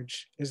as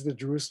large as the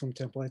Jerusalem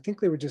temple. I think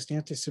they were just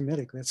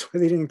anti-Semitic. That's why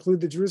they didn't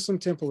include the Jerusalem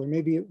temple, or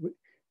maybe it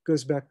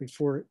goes back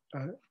before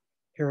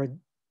Herod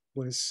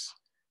was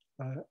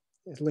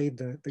laid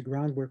the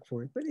groundwork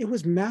for it. But it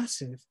was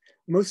massive,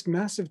 most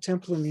massive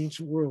temple in the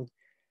ancient world.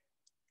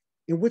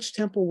 In which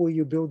temple will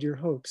you build your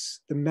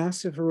hopes? The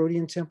massive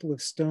Herodian temple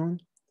of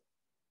stone,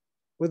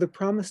 or the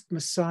promised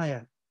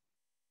Messiah,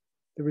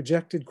 the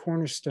rejected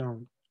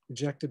cornerstone,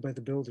 rejected by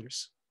the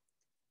builders?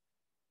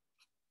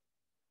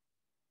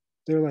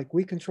 They're like,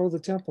 we control the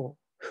temple.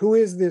 Who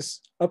is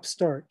this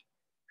upstart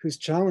who's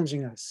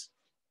challenging us?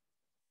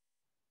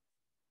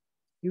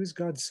 He was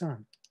God's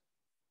son.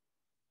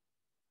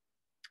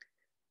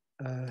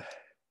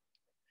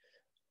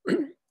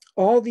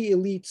 all the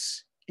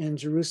elites in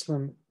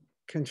Jerusalem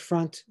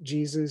confront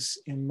Jesus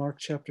in Mark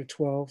chapter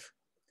 12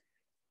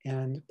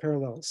 and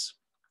parallels.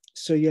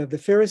 So you have the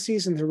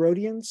Pharisees and the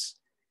Herodians,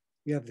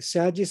 you have the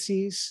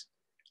Sadducees.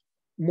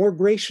 More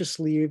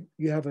graciously,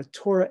 you have a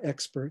Torah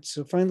expert.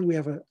 So finally, we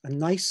have a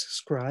nice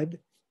scribe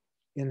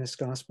in this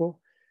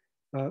gospel,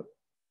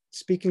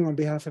 speaking on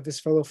behalf of his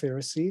fellow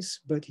Pharisees,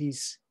 but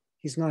he's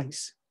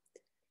nice.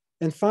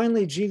 And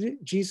finally,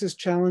 Jesus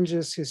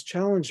challenges his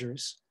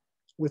challengers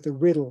with a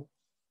riddle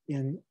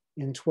in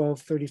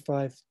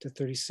 12:35 to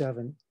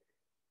 37.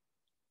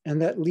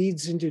 And that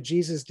leads into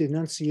Jesus'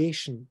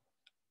 denunciation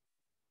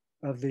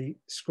of the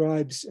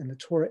scribes and the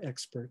Torah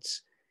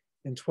experts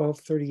in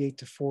 12:38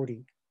 to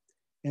 40,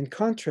 in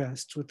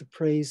contrast with the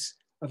praise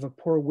of a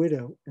poor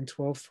widow in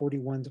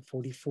 12:41 to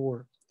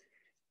 44.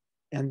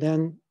 And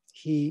then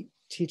he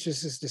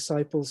teaches his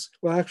disciples,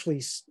 well,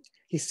 actually,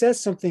 he says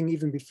something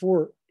even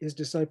before his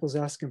disciples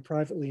ask him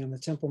privately on the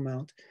Temple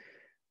Mount.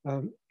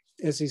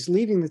 As he's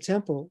leaving the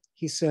temple,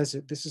 he says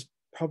it. This is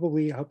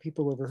probably how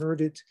people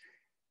overheard it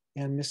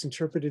and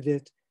misinterpreted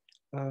it.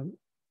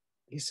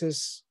 He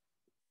says,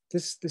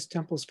 this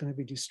temple is going to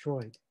be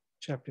destroyed,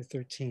 chapter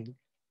 13.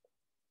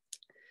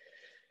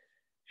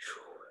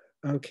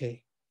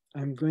 Okay,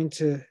 I'm going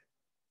to,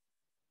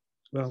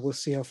 well, we'll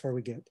see how far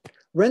we get.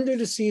 Render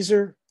to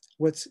Caesar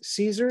what's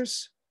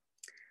Caesar's.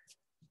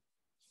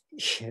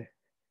 Yeah.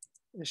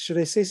 Should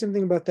I say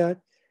something about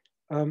that?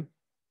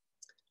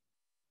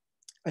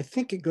 I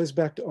think it goes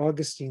back to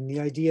Augustine, the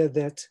idea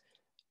that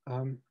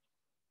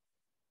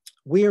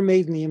we are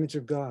made in the image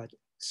of God.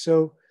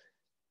 So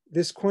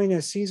this coin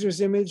has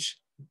Caesar's image,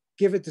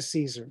 give it to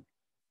Caesar.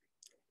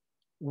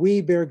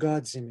 We bear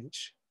God's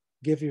image,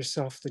 give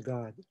yourself to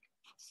God.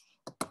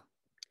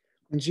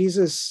 When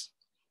Jesus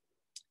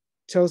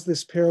tells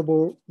this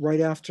parable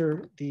right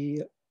after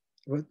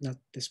well, not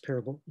this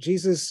parable,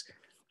 Jesus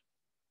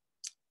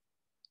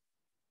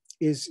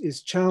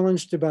is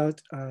challenged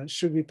about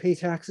should we pay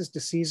taxes to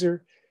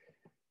Caesar?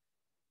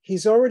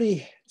 He's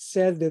already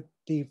said that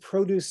the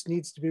produce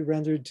needs to be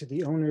rendered to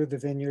the owner of the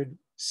vineyard,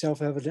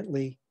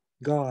 self-evidently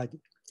God.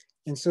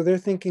 And so they're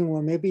thinking,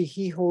 well, maybe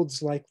he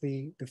holds like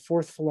the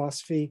fourth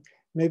philosophy.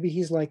 Maybe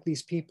he's like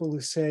these people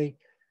who say,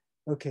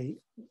 okay,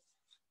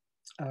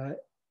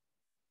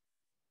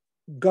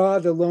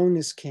 God alone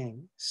is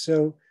king,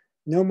 so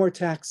no more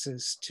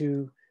taxes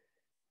to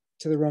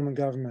the Roman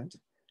government.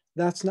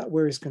 That's not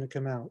where he's going to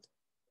come out.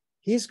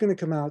 He's going to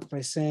come out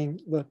by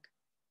saying, look,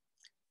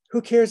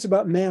 who cares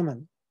about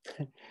mammon?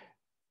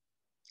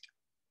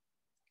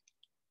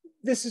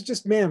 This is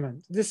just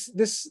mammon. This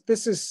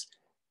is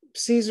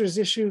Caesar's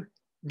issue.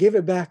 Give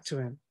it back to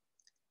him.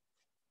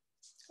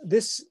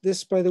 This,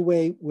 by the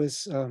way,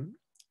 was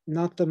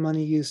not the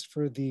money used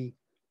for the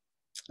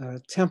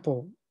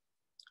temple,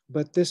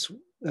 but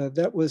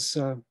that was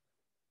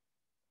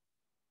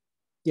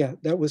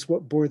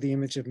what bore the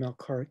image of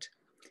Melkart.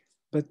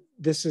 But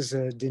this is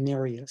a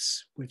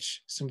denarius,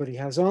 which somebody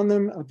has on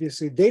them.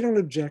 Obviously, they don't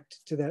object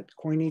to that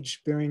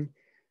coinage bearing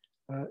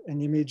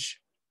an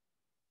image,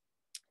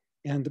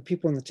 and the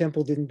people in the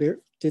temple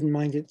didn't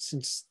mind it,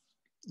 since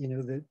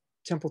the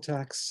temple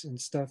tax and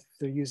stuff,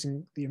 they're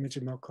using the image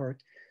of Melkart.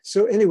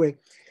 So anyway,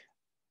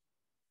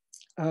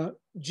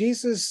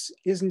 Jesus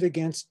isn't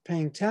against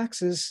paying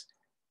taxes.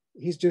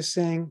 He's just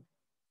saying,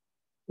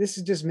 this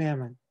is just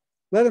mammon.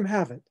 Let him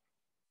have it.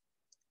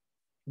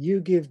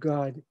 You give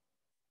God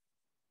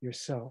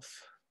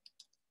yourself.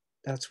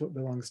 That's what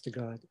belongs to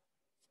God.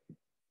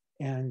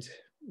 And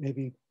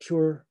maybe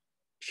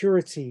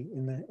purity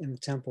in the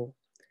temple.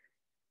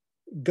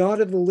 God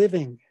of the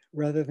living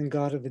rather than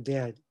God of the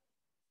dead.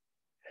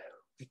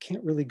 I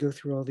can't really go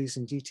through all these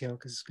in detail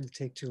because it's going to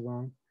take too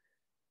long.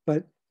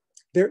 But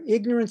their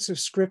ignorance of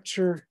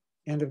Scripture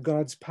and of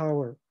God's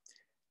power.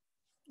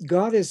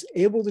 God is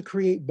able to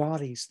create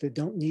bodies that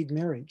don't need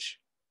marriage.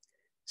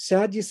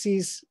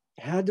 Sadducees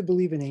had to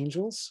believe in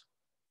angels.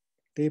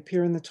 They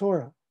appear in the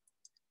Torah.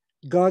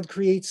 God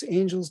creates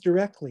angels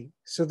directly,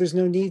 so there's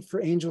no need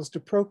for angels to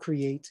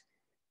procreate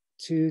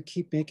to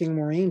keep making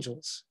more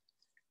angels.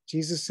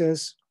 Jesus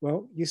says,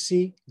 well, you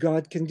see,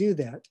 God can do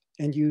that,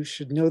 and you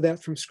should know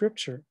that from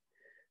Scripture.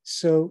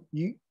 So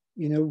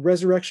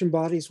resurrection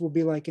bodies will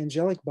be like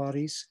angelic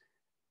bodies.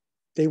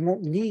 They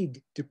won't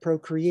need to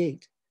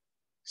procreate.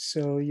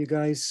 So you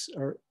guys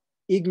are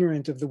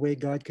ignorant of the way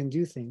God can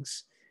do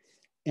things.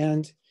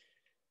 And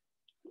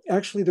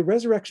actually, the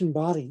resurrection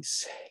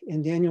bodies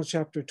in Daniel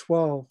chapter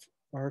 12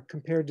 are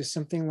compared to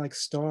something like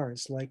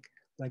stars, like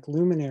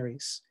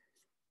luminaries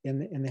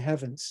in the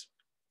heavens.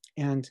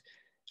 And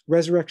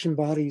resurrection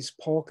bodies,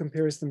 Paul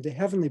compares them to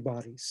heavenly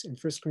bodies in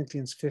 1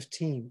 Corinthians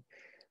 15.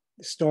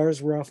 The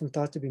stars were often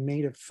thought to be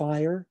made of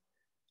fire.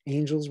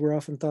 Angels were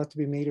often thought to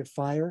be made of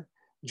fire.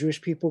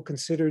 Jewish people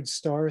considered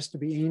stars to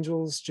be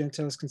angels.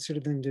 Gentiles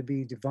considered them to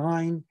be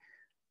divine,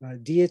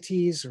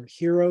 deities or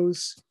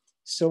heroes,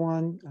 so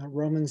on.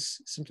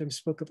 Romans sometimes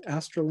spoke of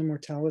astral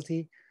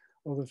immortality,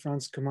 although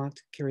Franz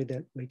Comte carried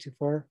that way too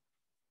far.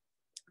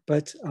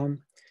 But,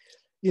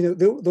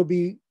 there'll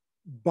be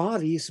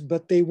bodies,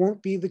 but they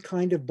won't be the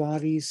kind of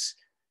bodies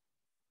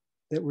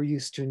that we're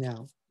used to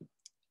now.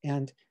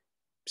 And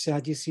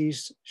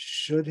Sadducees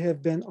should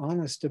have been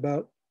honest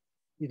about,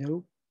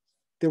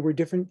 there were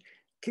different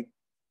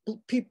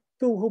people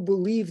who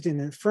believed in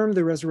and affirmed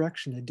the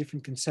resurrection had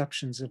different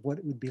conceptions of what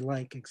it would be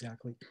like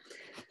exactly.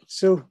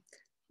 So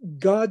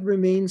God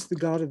remains the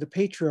God of the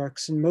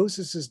patriarchs in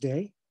Moses'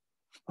 day.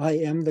 I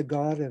am the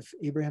God of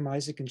Abraham,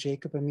 Isaac, and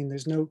Jacob. I mean,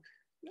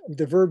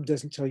 the verb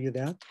doesn't tell you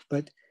that,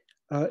 but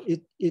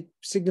it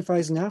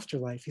signifies an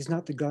afterlife. He's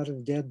not the God of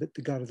the dead, but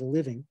the God of the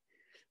living.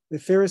 The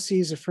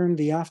Pharisees affirmed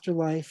the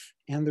afterlife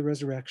and the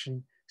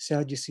resurrection.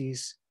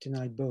 Sadducees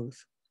denied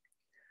both.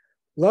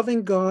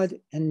 Loving God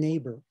and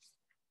neighbor.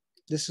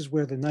 This is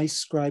where the nice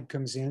scribe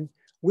comes in.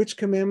 Which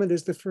commandment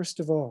is the first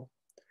of all?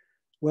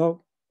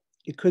 Well,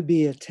 it could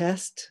be a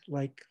test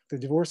like the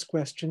divorce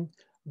question,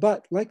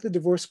 but like the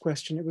divorce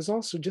question, it was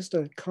also just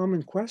a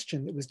common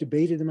question that was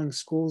debated among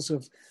schools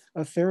of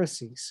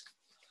Pharisees,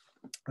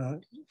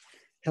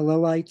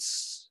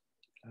 Hillelites,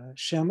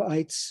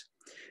 Shemites.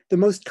 The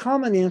most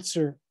common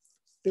answer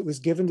that was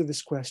given to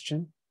this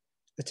question,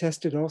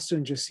 attested also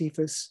in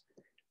Josephus,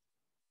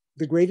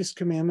 the greatest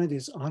commandment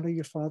is honor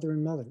your father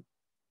and mother.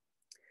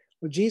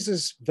 Well,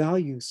 Jesus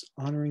values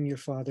honoring your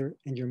father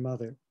and your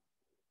mother,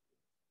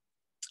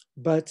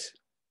 but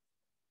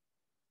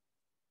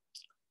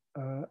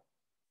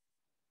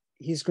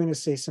he's going to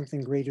say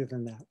something greater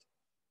than that.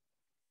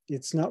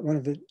 It's not one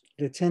of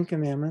the 10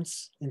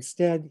 commandments.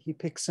 Instead, he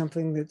picks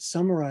something that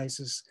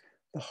summarizes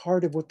the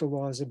heart of what the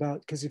law is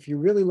about. Because if you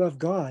really love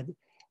God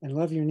and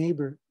love your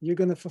neighbor, you're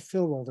going to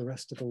fulfill all the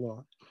rest of the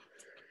law.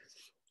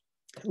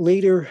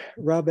 Later,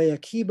 Rabbi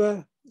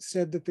Akiba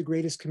said that the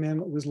greatest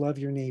commandment was love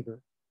your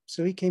neighbor.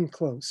 So he came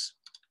close.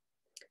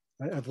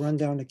 I've run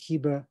down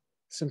Akiba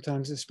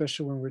sometimes,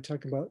 especially when we're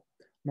talking about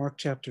Mark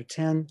chapter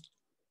 10.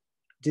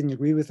 Didn't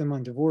agree with him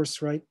on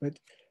divorce, right? But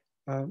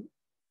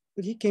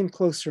he came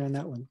closer on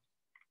that one.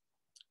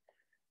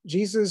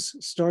 Jesus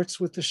starts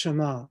with the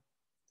Shema.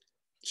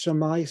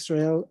 Shema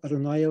Yisrael,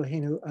 Adonai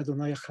Eloheinu,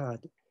 Adonai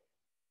Echad.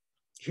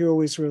 Hear,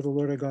 O Israel, the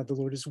Lord our God, the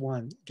Lord is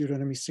one.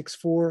 Deuteronomy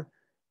 6:4.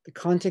 The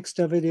context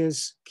of it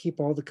is keep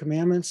all the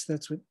commandments.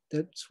 That's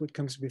what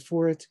comes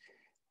before it.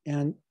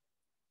 And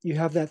you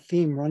have that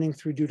theme running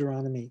through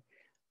Deuteronomy.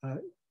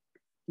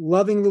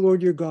 Loving the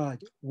Lord your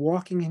God,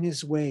 walking in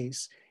his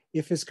ways.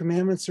 If his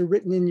commandments are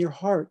written in your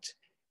heart,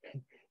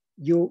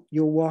 you'll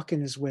walk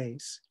in his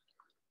ways.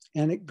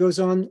 And it goes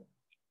on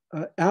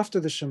after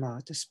the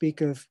Shema to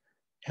speak of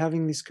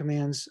having these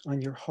commands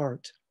on your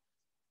heart.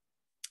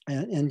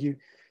 And you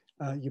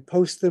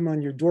post them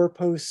on your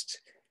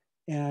doorpost,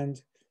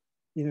 and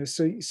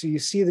so you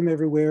see them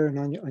everywhere and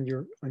on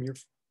your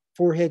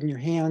forehead and your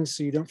hands,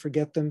 so you don't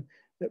forget them.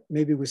 That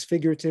maybe was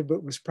figurative,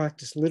 but was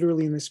practiced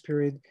literally in this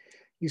period.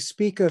 You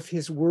speak of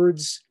his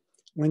words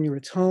when you're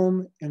at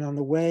home and on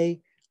the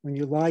way, when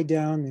you lie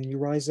down and you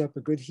rise up, a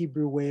good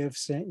Hebrew way of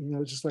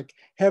saying, just like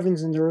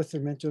heavens and earth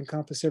are meant to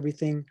encompass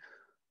everything.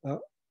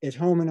 At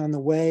home and on the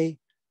way,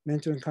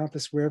 meant to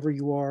encompass wherever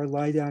you are,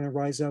 lie down and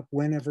rise up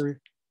whenever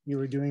you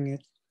are doing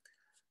it.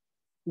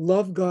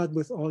 Love God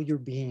with all your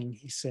being,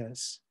 he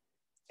says.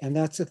 And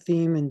that's a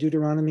theme in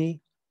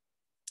Deuteronomy.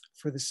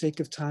 For the sake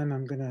of time,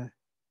 I'm going to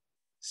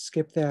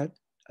skip that.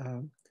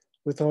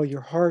 With all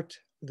your heart,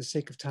 for the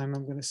sake of time,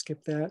 I'm going to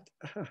skip that.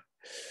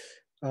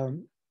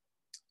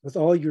 With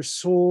all your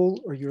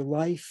soul or your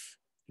life,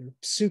 your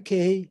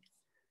psyche.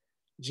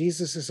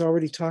 Jesus has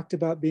already talked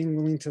about being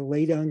willing to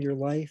lay down your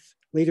life.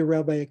 Later,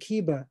 Rabbi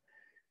Akiba,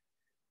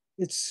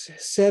 it's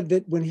said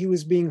that when he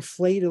was being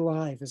flayed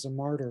alive as a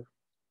martyr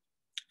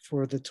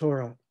for the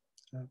Torah,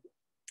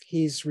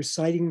 he's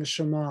reciting the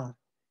Shema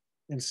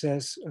and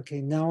says,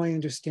 okay, now I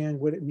understand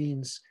what it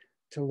means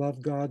to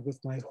love God with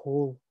my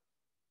whole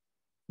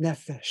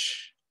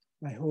nefesh,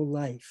 my whole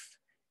life.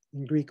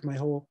 In Greek, my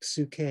whole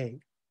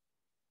psyche.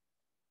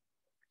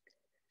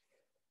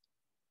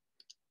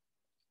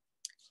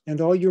 And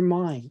all your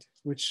mind,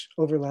 which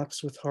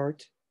overlaps with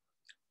heart.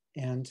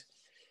 And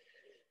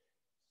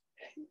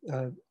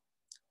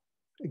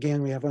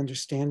again, we have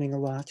understanding a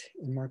lot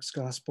in Mark's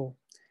gospel.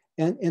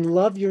 And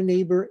love your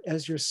neighbor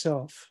as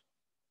yourself.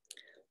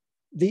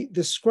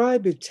 The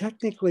scribe had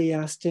technically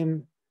asked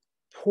him,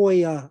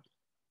 poia,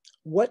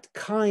 what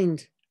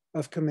kind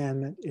of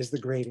commandment is the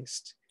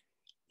greatest?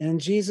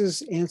 And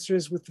Jesus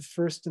answers with the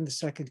first and the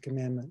second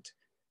commandment,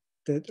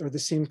 that are the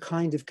same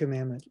kind of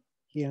commandment.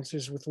 He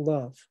answers with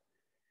love.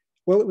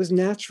 Well, it was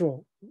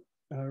natural,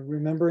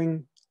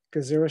 remembering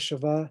Gezerah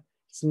Shavah,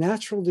 it's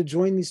natural to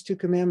join these two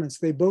commandments.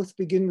 They both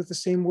begin with the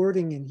same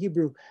wording in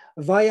Hebrew,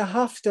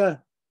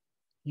 Vayahafta,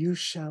 you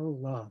shall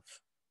love.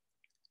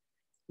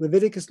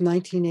 Leviticus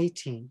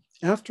 19:18.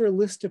 After a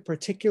list of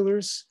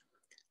particulars,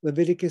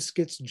 Leviticus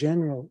gets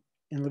general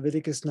in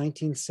Leviticus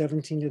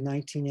 19:17 to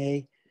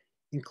 19a,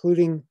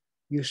 including,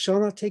 you shall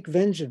not take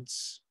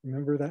vengeance,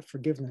 remember that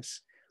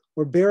forgiveness,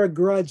 or bear a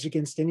grudge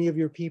against any of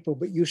your people,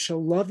 but you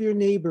shall love your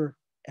neighbor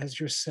as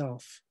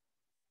yourself.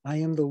 I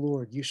am the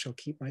Lord, you shall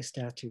keep my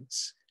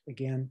statutes.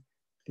 Again,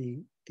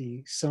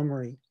 the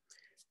summary.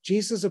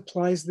 Jesus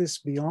applies this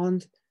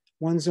beyond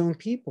one's own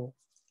people.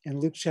 In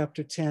Luke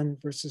chapter 10,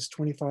 verses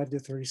 25 to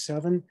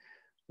 37,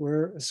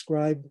 where a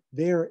scribe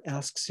there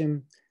asks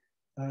him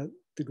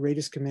the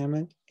greatest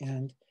commandment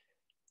and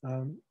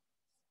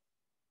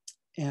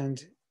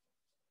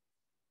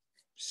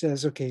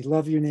says, okay,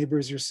 love your neighbor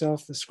as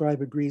yourself. The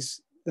scribe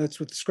agrees. That's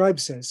what the scribe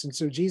says. And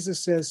so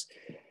Jesus says,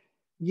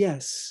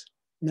 yes.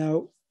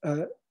 Now,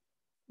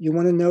 you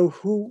want to know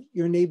who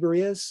your neighbor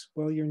is?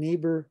 Well, your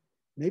neighbor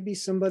may be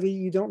somebody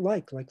you don't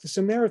like the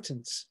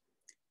Samaritans.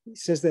 He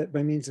says that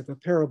by means of a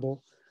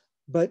parable,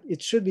 but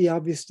it should be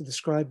obvious to the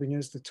scribe who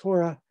knows the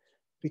Torah,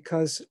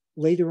 because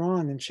later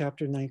on in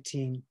chapter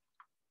 19,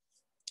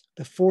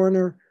 the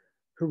foreigner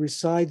who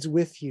resides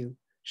with you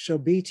shall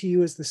be to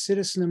you as the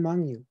citizen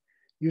among you.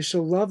 You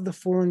shall love the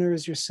foreigner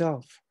as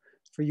yourself,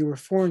 for you were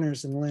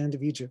foreigners in the land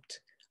of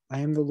Egypt. I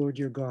am the Lord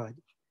your God.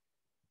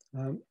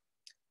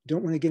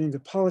 Don't want to get into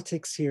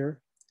politics here,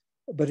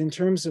 but in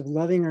terms of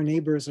loving our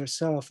neighbor as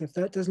ourselves, if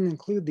that doesn't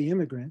include the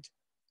immigrant,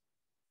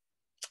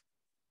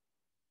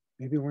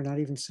 maybe we're not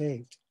even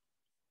saved.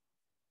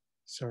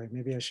 Sorry,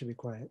 maybe I should be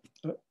quiet.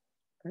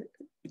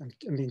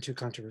 I'm being too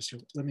controversial.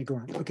 Let me go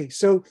on. Okay,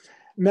 so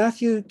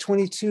Matthew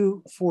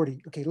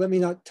 22:40. Okay, let me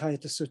not tie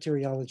it to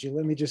soteriology.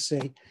 Let me just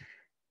say,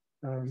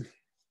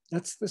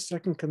 that's the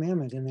second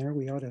commandment in there.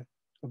 We ought to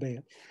obey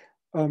it.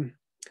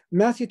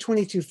 Matthew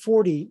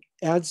 22:40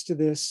 adds to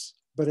this,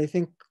 but I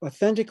think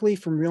authentically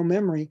from real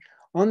memory,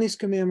 on these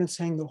commandments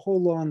hang the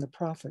whole law and the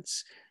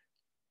prophets.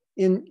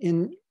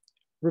 In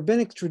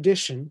rabbinic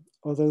tradition,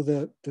 although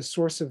the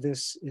source of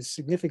this is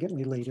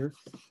significantly later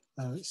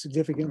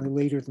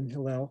than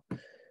Hillel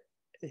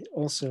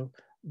also,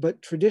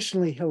 but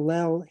traditionally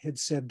Hillel had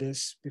said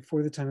this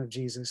before the time of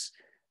Jesus,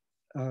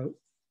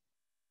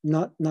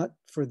 not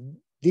for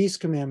these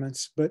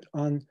commandments, but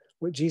on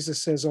what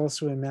Jesus says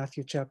also in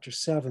Matthew chapter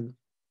 7.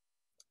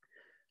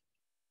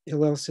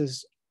 Hillel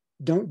says,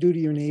 don't do to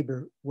your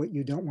neighbor what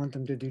you don't want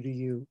them to do to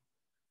you.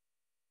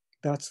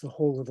 That's the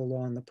whole of the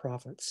law and the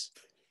prophets.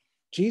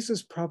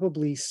 Jesus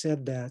probably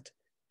said that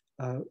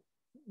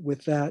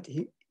with that,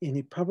 and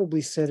he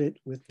probably said it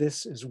with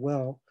this as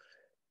well,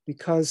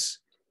 because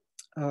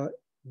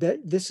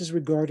that this is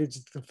regarded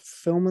as the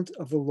fulfillment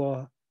of the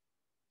law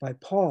by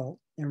Paul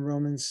in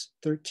Romans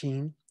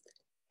 13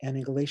 and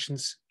in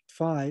Galatians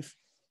 5,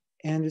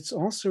 and it's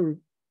also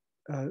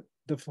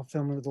the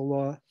fulfillment of the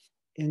law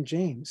in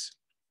James.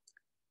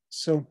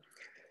 So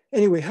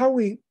anyway, how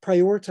we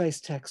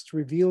prioritize text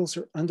reveals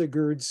or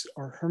undergirds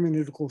our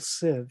hermeneutical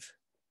sieve.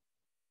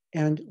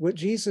 And what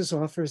Jesus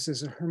offers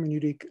is a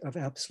hermeneutic of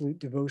absolute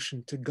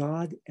devotion to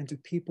God and to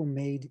people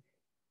made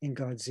in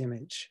God's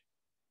image.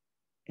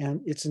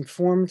 And it's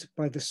informed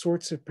by the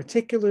sorts of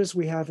particulars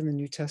we have in the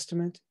New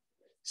Testament.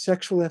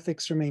 Sexual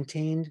ethics are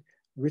maintained,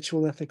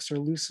 ritual ethics are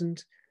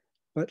loosened,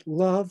 but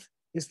love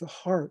is the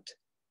heart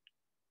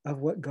of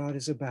what God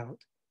is about.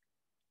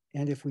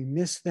 And if we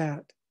miss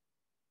that,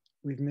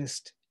 we've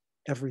missed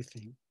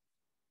everything.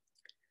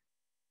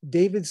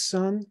 David's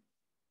son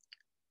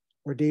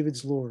or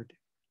David's Lord?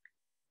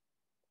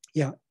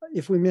 Yeah,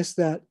 if we miss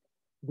that,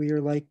 we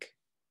are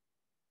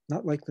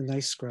not like the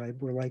nice scribe,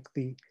 we're like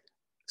the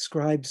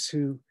scribes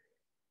who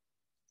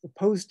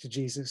opposed to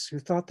Jesus, who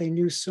thought they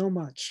knew so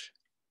much,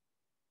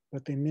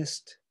 but they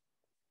missed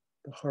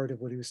the heart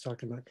of what he was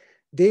talking about.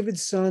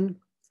 David's son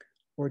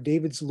or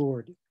David's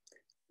Lord?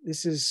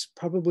 This is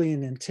probably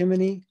an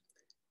antinomy,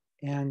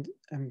 and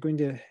I'm going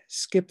to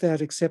skip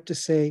that except to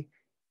say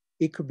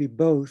it could be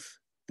both.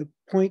 The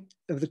point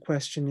of the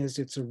question is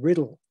it's a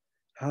riddle.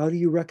 How do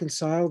you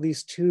reconcile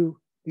these two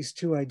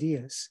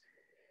ideas?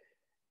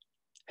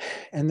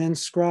 And then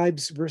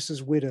scribes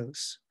versus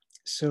widows.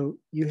 So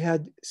you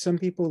had some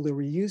people that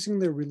were using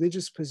their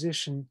religious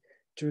position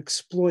to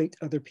exploit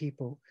other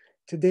people.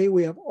 Today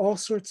we have all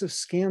sorts of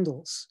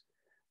scandals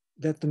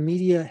that the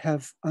media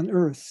have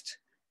unearthed.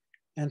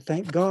 And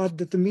thank God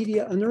that the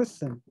media unearthed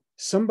them.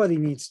 Somebody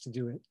needs to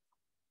do it.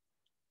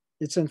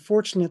 It's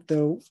unfortunate,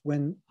 though,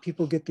 when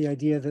people get the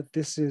idea that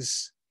this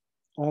is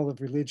all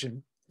of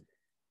religion.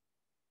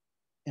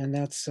 And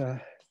that's,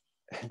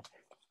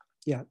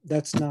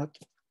 that's not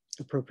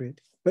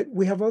appropriate. But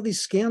we have all these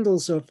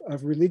scandals of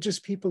religious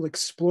people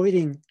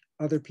exploiting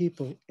other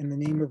people in the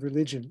name of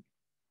religion.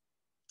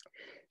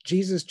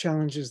 Jesus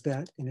challenges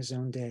that in his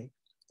own day.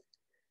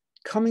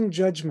 Coming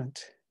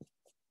judgment.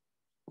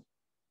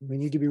 We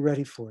need to be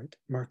ready for it.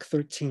 Mark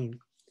 13.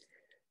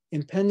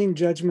 Impending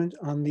judgment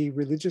on the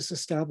religious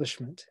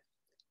establishment.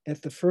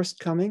 At the first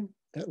coming,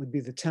 that would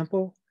be the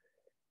temple.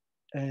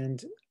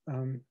 And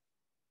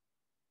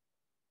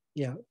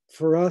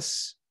for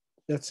us,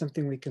 that's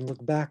something we can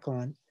look back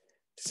on.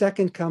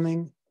 Second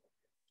coming,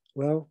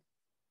 well,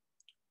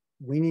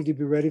 we need to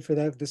be ready for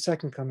that, the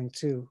second coming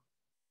too.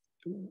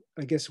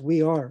 I guess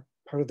we are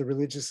part of the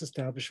religious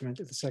establishment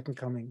at the second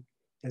coming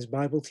as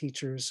Bible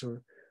teachers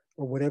or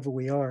whatever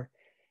we are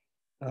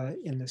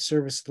in the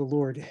service of the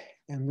Lord.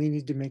 And we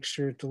need to make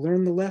sure to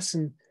learn the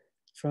lesson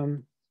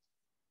from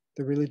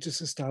the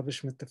religious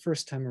establishment the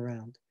first time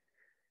around.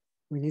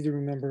 We need to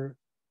remember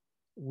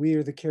we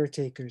are the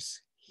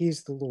caretakers.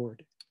 He's the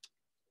Lord.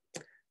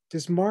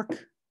 Does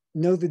Mark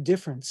know the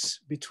difference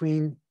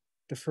between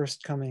the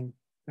first coming,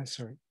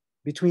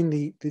 between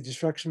the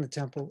destruction of the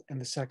temple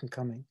and the second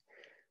coming?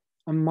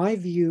 On my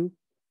view,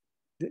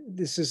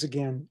 this is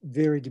again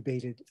very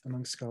debated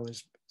among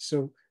scholars.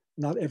 So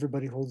not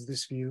everybody holds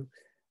this view.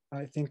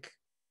 I think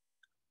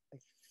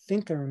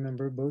I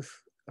remember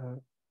both.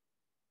 Well,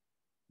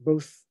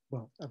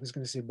 I was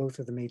going to say both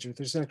of the major.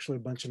 There's actually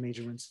a bunch of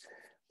major ones,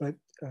 but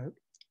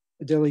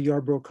Adela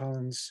Yarbrough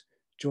Collins,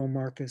 Joel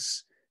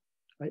Marcus,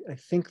 I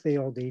think they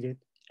all date it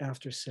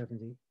after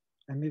 70.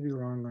 I may be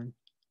wrong on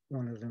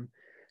one of them,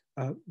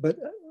 but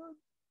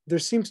there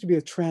seems to be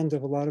a trend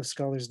of a lot of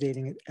scholars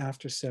dating it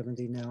after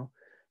 70 now,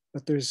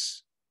 but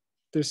there's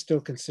still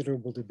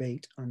considerable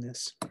debate on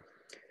this.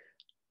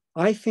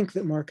 I think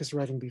that Mark is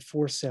writing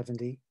before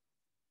 70,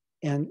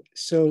 and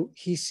so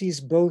he sees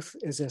both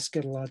as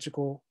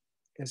eschatological,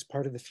 as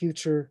part of the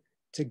future,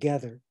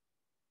 together.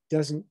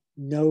 Doesn't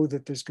know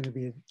that there's going to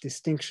be a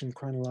distinction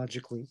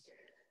chronologically.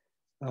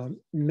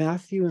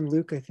 Matthew and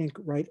Luke, I think,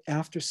 write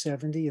after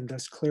 70 and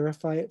thus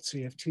clarify it. So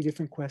you have two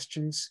different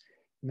questions.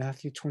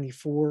 Matthew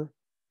 24,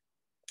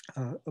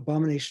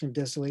 abomination of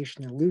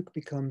desolation, and Luke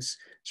becomes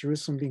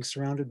Jerusalem being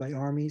surrounded by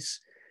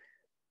armies.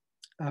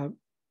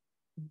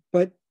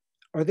 But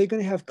are they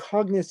going to have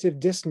cognitive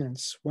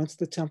dissonance once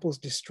the temple is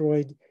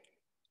destroyed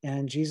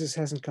and Jesus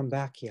hasn't come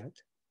back yet?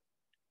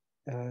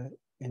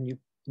 And you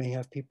may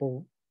have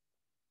people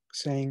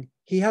saying,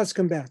 he has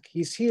come back,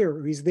 he's here,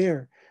 or he's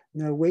there.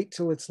 No, wait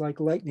till it's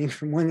like lightning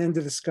from one end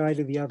of the sky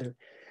to the other.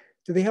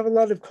 Do they have a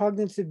lot of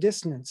cognitive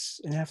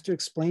dissonance and have to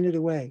explain it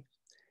away?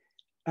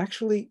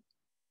 Actually,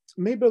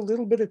 maybe a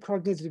little bit of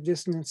cognitive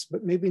dissonance,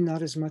 but maybe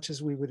not as much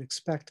as we would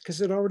expect,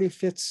 because it already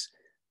fits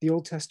the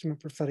Old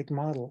Testament prophetic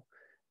model.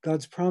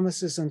 God's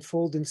promises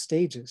unfold in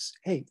stages.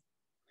 Hey,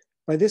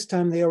 by this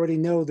time, they already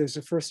know there's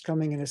a first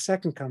coming and a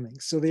second coming.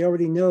 So they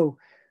already know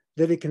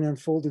that it can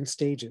unfold in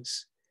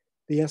stages,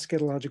 the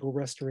eschatological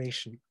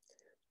restoration.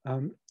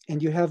 And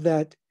you have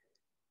that,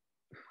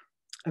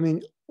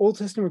 Old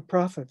Testament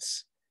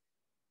prophets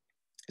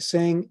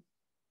saying,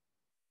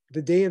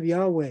 the day of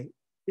Yahweh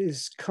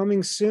is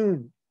coming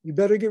soon. You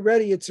better get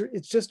ready.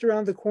 It's just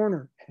around the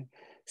corner.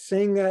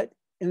 Saying that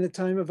in the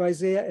time of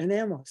Isaiah and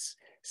Amos,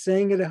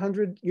 saying it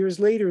 100 years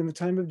later in the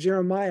time of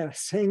Jeremiah,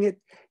 saying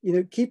it,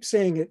 keep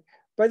saying it.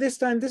 By this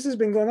time, this has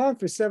been going on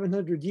for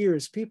 700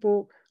 years.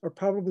 People are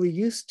probably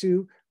used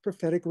to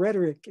prophetic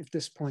rhetoric at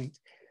this point.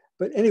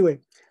 But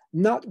anyway,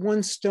 not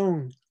one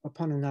stone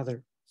upon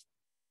another.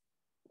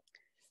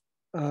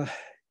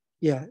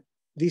 Yeah,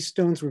 these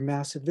stones were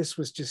massive. This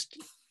was just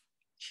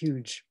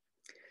huge.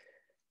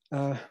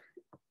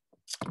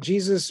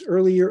 Jesus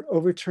earlier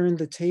overturned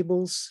the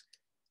tables,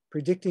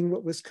 predicting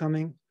what was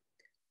coming,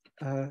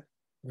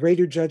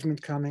 greater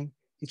judgment coming.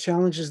 He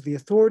challenges the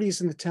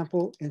authorities in the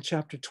temple in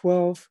chapter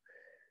 12.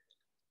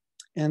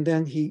 And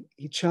then he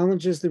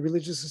challenges the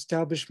religious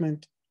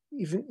establishment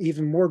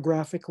even more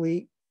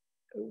graphically,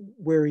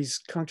 where he's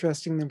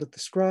contrasting them with the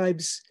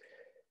scribes,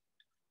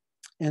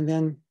 and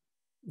then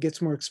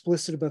gets more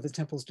explicit about the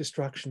temple's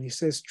destruction. He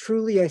says,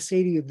 truly I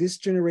say to you, this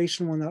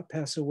generation will not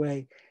pass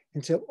away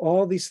until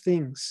all these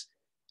things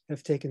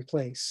have taken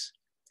place.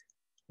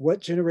 To what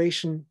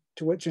generation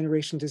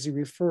does he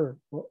refer?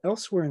 Well,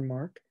 elsewhere in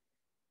Mark,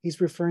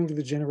 he's referring to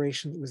the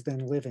generation that was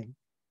then living.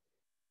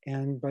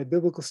 And by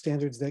biblical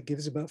standards, that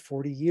gives about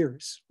 40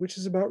 years, which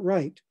is about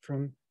right.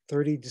 From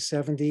 30 to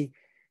 70,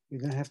 you're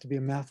going to have to be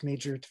a math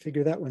major to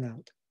figure that one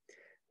out.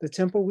 The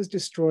temple was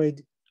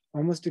destroyed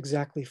almost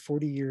exactly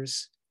 40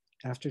 years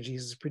after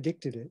Jesus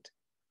predicted it.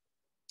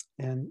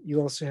 And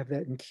you also have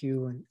that in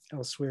Q and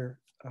elsewhere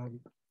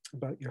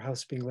about your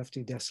house being left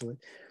to you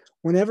desolate.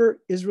 Whenever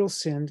Israel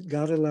sinned,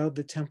 God allowed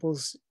the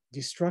temple's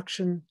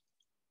destruction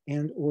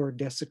and or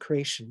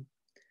desecration.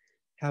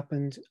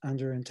 Happened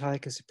under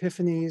Antiochus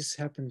Epiphanes,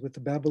 happened with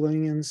the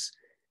Babylonians,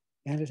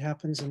 and it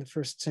happens in the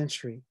 1st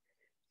century.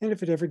 And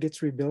if it ever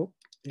gets rebuilt,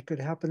 it could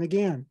happen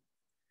again.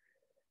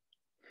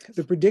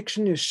 The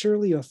prediction is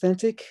surely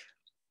authentic.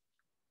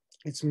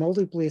 It's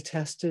multiply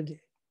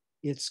attested.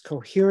 It's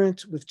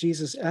coherent with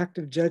Jesus' act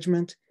of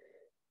judgment,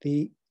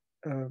 the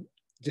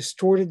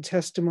distorted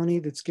testimony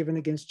that's given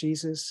against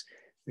Jesus,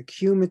 the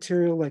Q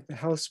material, like the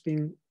house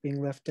being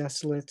left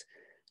desolate,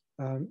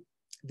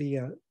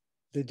 the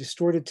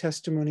distorted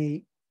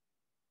testimony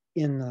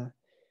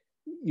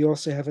you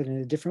also have it in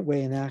a different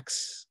way in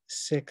Acts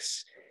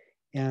 6,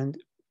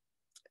 and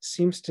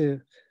seems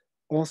to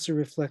also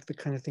reflect the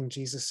kind of thing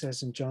Jesus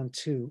says in John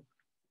 2.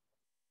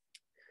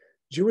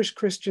 Jewish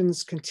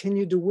Christians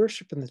continued to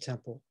worship in the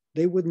temple.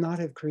 They would not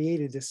have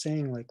created a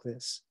saying like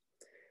this.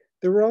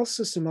 There were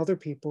also some other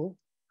people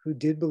who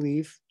did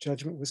believe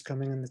judgment was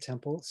coming in the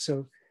temple.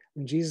 So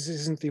Jesus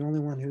isn't the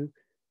only one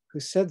who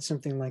said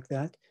something like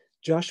that.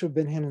 Joshua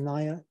ben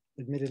Hananiah,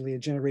 admittedly a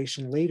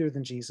generation later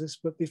than Jesus,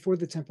 but before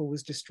the temple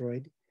was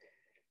destroyed.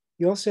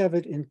 You also have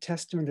it in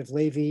Testament of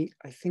Levi.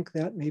 I think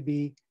that may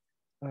be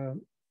a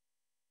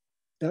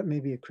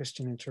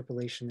Christian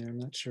interpolation there, I'm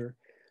not sure.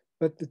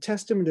 But the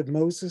Testament of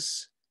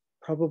Moses,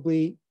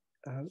 probably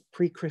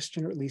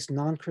pre-Christian, or at least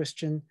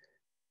non-Christian,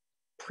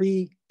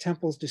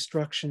 pre-temple's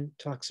destruction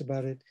talks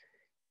about it.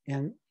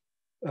 And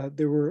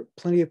there were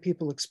plenty of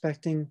people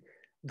expecting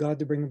God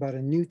to bring about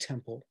a new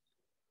temple,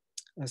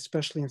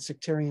 especially in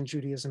sectarian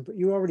Judaism. But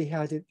you already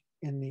had it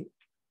in the,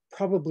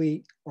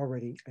 probably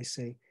already, I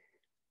say,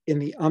 in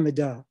the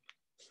Amidah.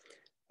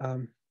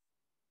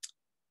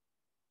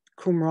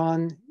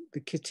 Qumran, the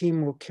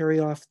Kittim will carry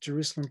off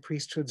Jerusalem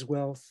priesthood's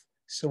wealth,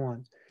 so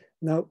on.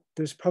 Now,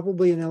 there's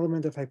probably an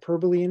element of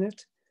hyperbole in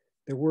it.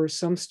 There were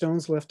some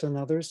stones left on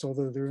others,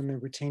 although they're in the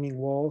retaining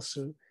wall,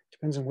 so it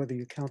depends on whether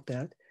you count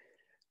that.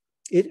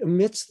 It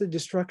omits the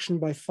destruction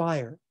by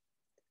fire,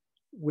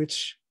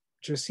 which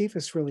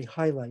Josephus really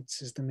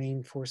highlights as the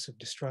main force of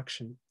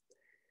destruction.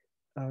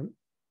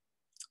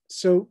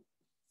 So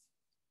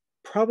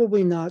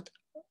probably not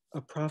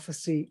a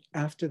prophecy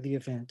after the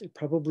event. It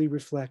probably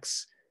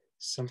reflects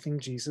something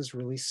Jesus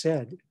really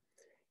said.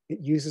 It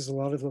uses a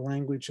lot of the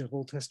language of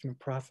Old Testament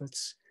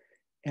prophets.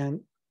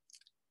 And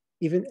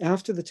even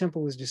after the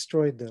temple was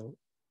destroyed, though,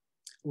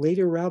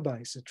 later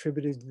rabbis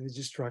attributed the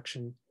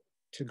destruction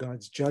to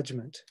God's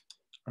judgment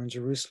on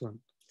Jerusalem.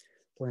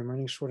 Boy, I'm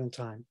running short on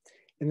time.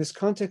 In this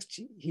context,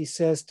 he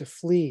says to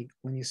flee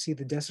when you see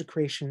the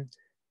desecration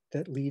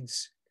that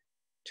leads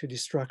to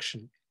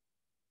destruction.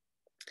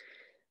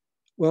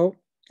 Well,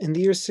 in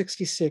the year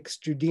 66,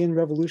 Judean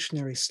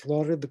revolutionaries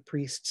slaughtered the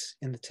priests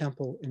in the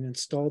temple and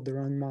installed their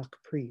own mock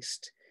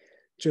priest.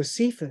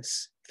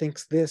 Josephus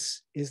thinks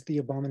this is the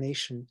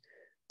abomination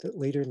that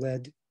later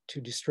led to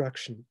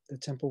destruction. The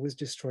temple was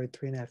destroyed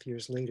 3.5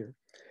 years later.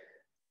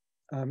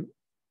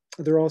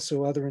 There are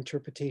also other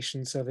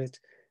interpretations of it.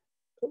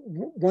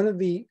 One of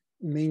the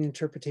main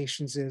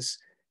interpretations is,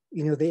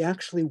 they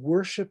actually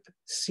worship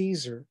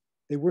Caesar.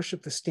 They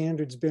worship the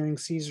standards bearing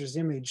Caesar's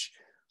image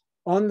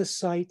on the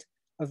site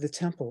of the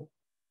temple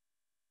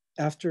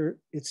after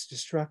its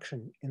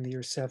destruction in the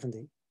year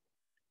 70.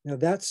 Now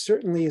that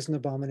certainly is an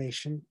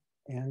abomination,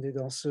 and it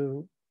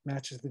also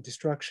matches the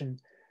destruction.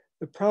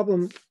 The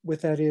problem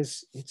with that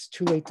is it's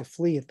too late to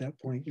flee at that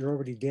point. You're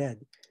already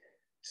dead,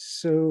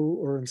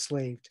 or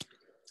enslaved.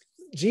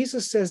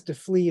 Jesus says to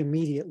flee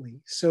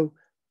immediately. So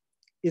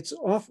it's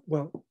off.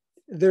 Well,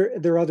 there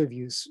are other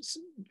views.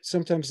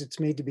 Sometimes it's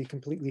made to be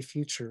completely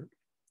future.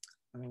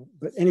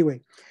 But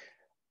anyway,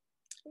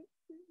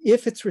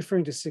 if it's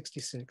referring to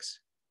 66,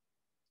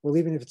 well,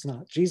 even if it's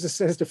not, Jesus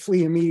says to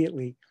flee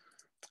immediately.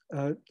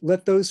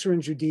 Let those who are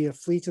in Judea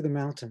flee to the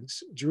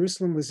mountains.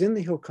 Jerusalem was in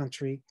the hill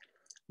country,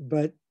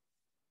 but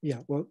yeah,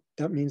 well,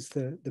 that means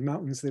the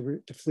mountains they were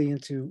to flee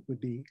into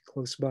would be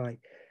close by.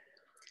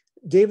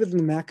 David and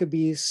the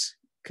Maccabees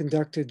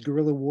conducted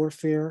guerrilla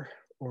warfare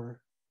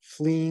or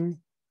fleeing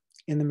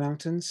in the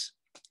mountains.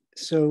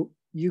 So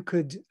you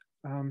could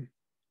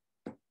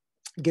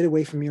get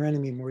away from your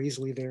enemy more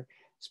easily there,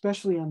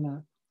 especially on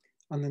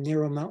the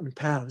narrow mountain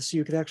paths.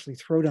 You could actually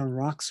throw down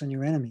rocks on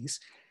your enemies.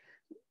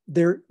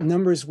 Their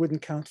numbers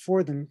wouldn't count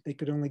for them. They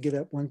could only get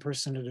up one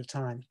person at a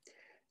time.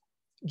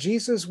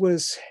 Jesus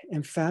was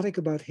emphatic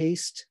about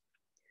haste.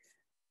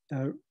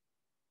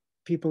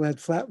 People had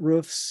flat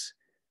roofs.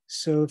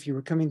 So if you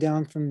were coming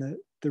down from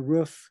the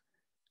roof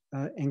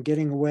and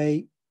getting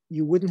away,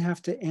 you wouldn't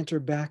have to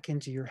enter back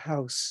into your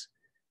house.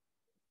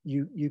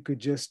 You could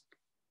just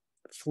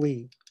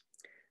flee.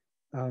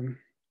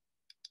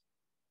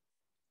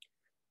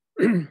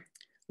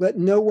 Let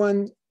no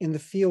one in the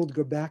field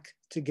go back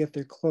to get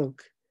their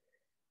cloak.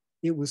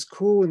 It was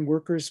cool and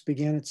workers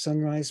began at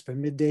sunrise. By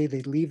midday,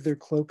 they'd leave their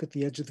cloak at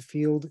the edge of the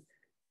field.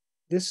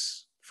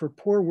 This, for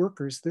poor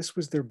workers, this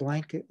was their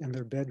blanket and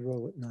their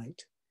bedroll at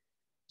night.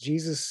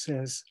 Jesus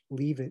says,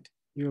 leave it.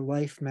 Your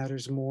life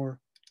matters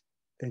more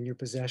than your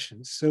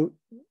possessions. So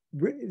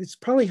it's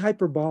probably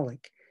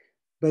hyperbolic,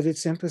 but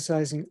it's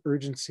emphasizing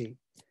urgency.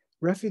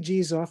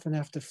 Refugees often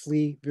have to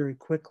flee very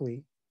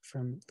quickly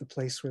from the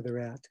place where they're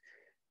at.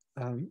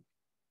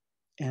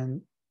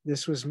 And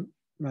this was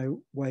my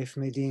wife,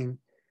 Nadine,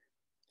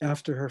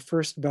 after her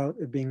first bout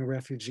of being a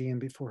refugee and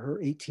before her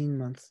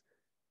 18-month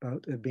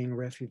bout of being a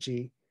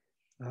refugee,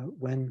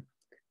 when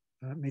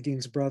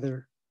Nadine's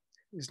brother,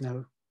 who's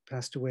now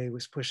passed away,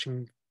 was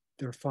pushing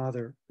their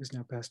father, who's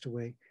now passed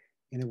away,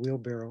 in a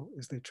wheelbarrow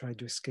as they tried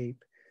to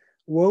escape.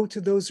 Woe to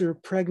those who are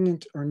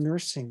pregnant or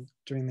nursing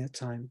during that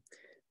time.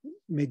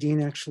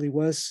 Nadine actually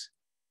was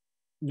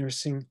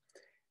nursing,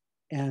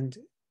 and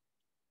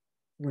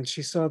when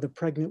she saw the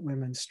pregnant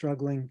women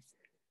struggling,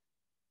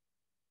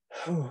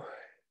 her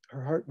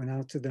heart went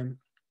out to them.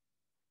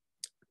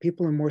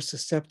 People are more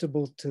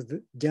susceptible to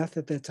the death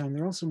at that time.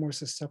 They're also more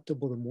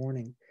susceptible to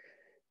mourning.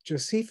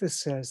 Josephus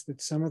says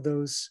that some of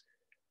those,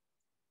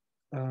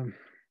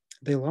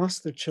 they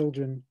lost their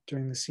children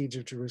during the siege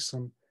of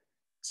Jerusalem.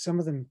 Some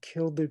of them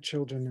killed their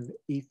children and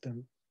ate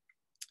them,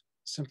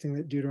 something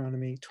that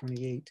Deuteronomy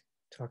 28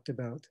 talked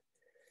about.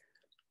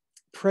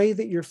 Pray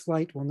that your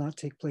flight will not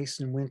take place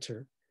in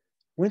winter.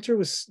 Winter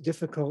was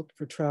difficult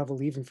for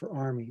travel, even for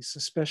armies,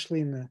 especially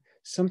in the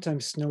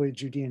sometimes snowy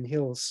Judean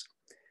hills.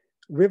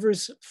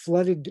 Rivers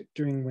flooded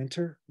during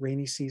winter,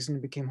 rainy season,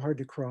 and became hard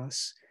to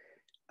cross.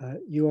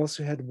 You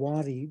also had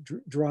wadi,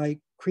 dry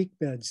creek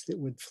beds that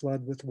would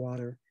flood with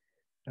water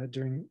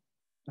during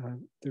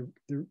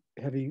the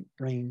heavy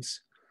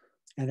rains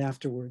and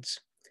afterwards.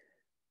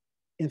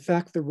 In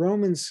fact, the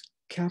Romans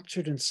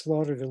captured and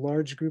slaughtered a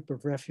large group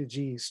of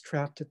refugees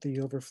trapped at the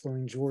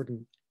overflowing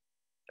Jordan.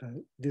 At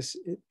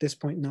this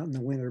point, not in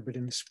the winter, but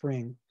in the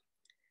spring.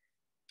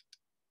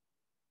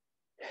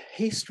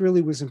 Haste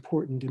really was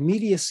important.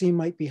 Immediacy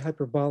might be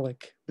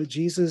hyperbolic, but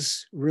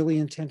Jesus really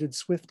intended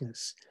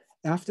swiftness.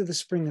 After the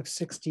spring of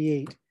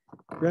 68,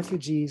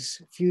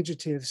 refugees,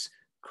 fugitives,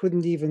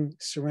 couldn't even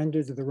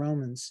surrender to the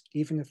Romans,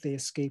 even if they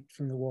escaped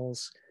from the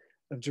walls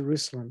of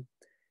Jerusalem,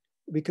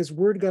 because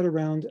word got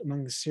around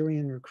among the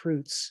Syrian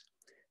recruits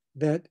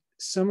that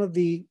some of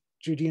the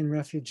Judean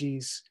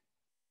refugees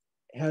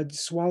had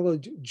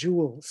swallowed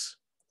jewels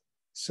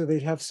so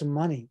they'd have some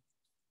money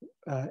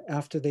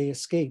after they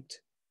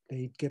escaped.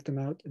 They'd get them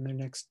out in their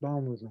next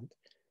bowel movement.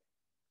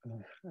 I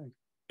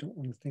don't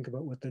want to think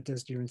about what that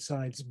does to your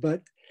insides,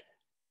 but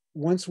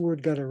once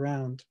word got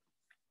around,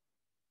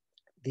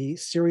 the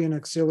Syrian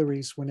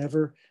auxiliaries,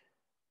 whenever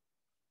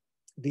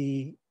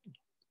they'd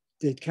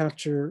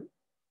capture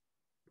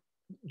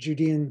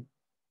Judean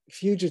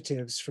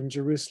fugitives from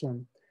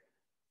Jerusalem,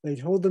 they'd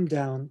hold them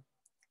down,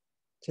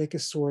 take a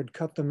sword,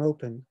 cut them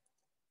open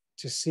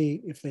to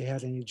see if they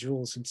had any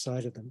jewels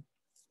inside of them.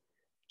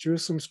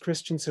 Jerusalem's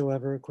Christians,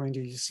 however, according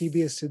to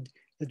Eusebius,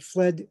 had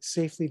fled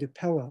safely to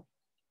Pella.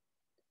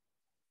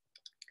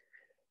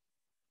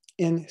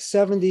 In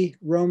 70,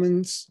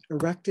 Romans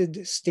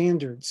erected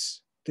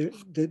standards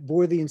that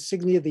bore the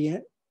insignia of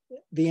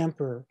the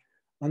emperor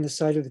on the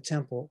side of the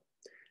temple.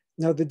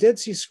 Now, the Dead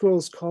Sea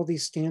Scrolls call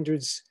these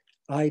standards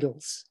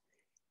idols.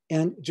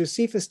 And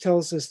Josephus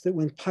tells us that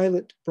when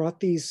Pilate brought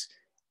these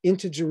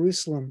into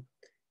Jerusalem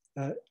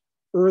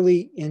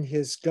early in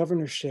his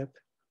governorship,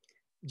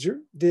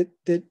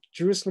 that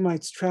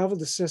Jerusalemites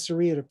traveled to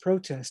Caesarea to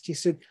protest. He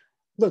said,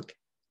 look,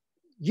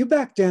 you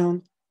back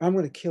down, I'm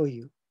going to kill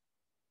you.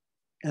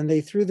 And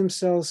they threw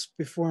themselves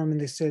before him and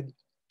they said,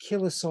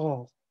 kill us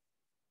all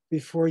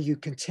before you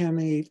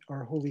contaminate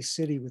our holy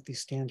city with these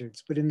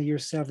standards. But in the year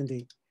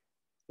 70,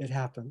 it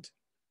happened.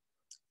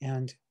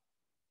 And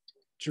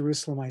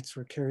Jerusalemites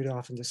were carried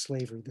off into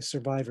slavery. The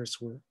survivors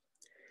were.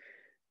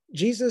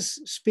 Jesus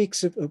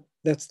speaks of,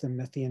 that's the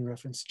Methian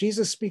reference.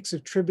 Jesus speaks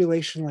of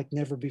tribulation like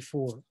never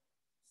before,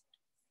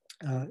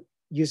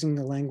 using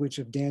the language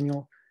of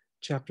Daniel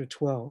chapter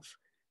 12.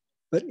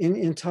 But in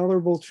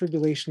intolerable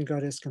tribulation,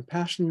 God has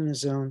compassion on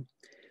his own.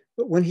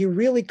 But when he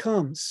really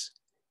comes,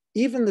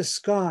 even the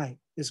sky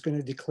is going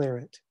to declare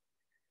it.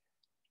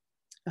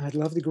 And I'd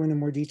love to go into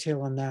more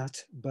detail on that,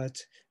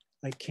 but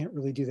I can't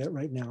really do that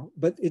right now.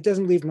 But it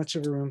doesn't leave much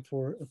of a room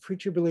for a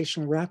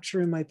pre-tribulational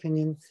rapture, in my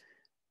opinion.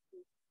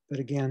 But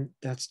again,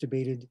 that's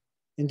debated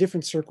in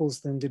different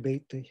circles than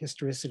debate the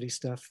historicity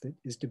stuff that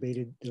is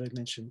debated that I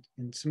mentioned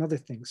and some other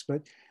things.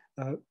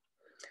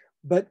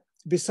 But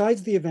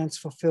besides the events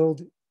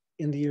fulfilled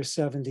in the year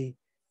 70,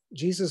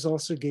 Jesus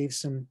also gave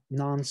some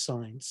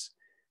non-signs,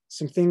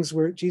 some things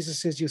where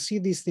Jesus says, you'll see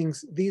these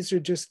things, these are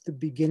just the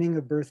beginning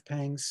of birth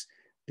pangs.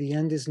 The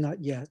end is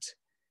not yet.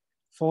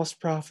 False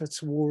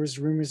prophets, wars,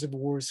 rumors of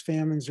wars,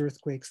 famines,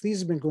 earthquakes, these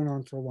have been going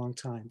on for a long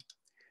time.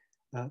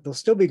 They'll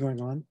still be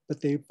going on,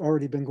 but they've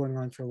already been going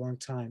on for a long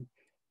time.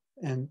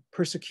 And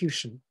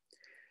persecution.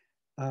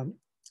 The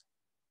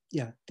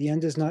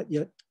end is not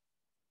yet,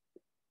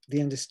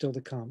 the end is still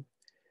to come.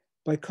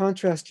 By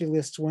contrast, he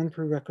lists one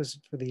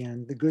prerequisite for the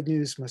end. The good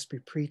news must be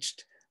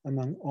preached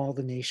among all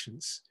the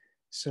nations.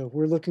 So if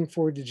we're looking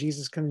forward to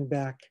Jesus coming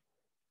back,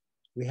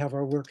 we have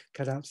our work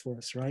cut out for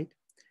us, right?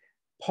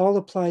 Paul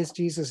applies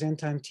Jesus' end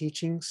time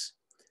teachings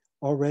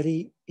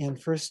already in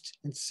 1st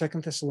and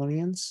 2nd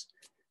Thessalonians.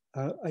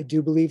 I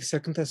do believe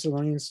 2nd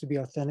Thessalonians to be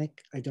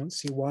authentic. I don't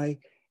see why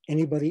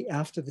anybody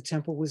after the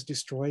temple was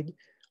destroyed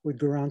would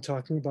go around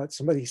talking about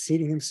somebody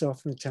seating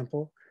himself in the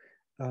temple.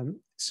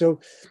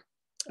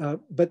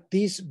 But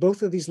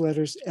both of these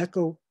letters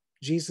echo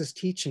Jesus'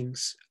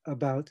 teachings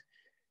about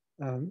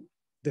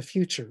the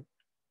future,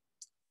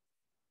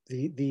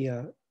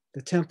 the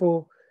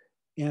temple,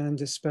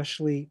 and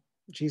especially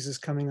Jesus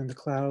coming on the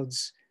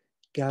clouds,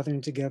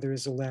 gathering together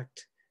his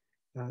elect.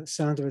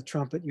 Sound of a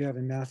trumpet you have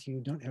in Matthew,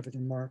 you don't have it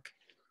in Mark.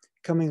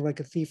 Coming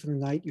like a thief in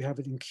the night, you have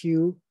it in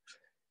Q.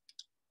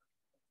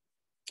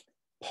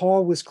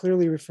 Paul was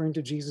clearly referring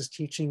to Jesus'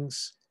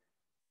 teachings.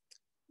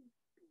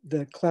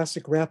 The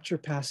classic rapture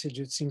passage,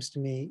 it seems to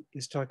me,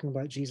 is talking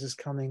about Jesus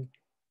coming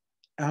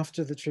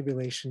after the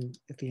tribulation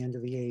at the end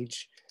of the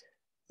age.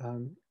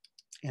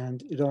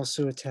 And it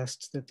also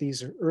attests that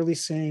these are early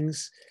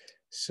sayings.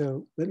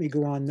 So let me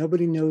go on.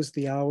 Nobody knows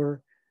the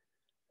hour.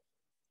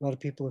 A lot of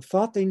people have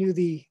thought they knew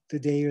the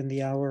day and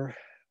the hour.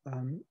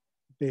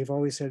 They've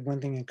always had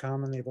one thing in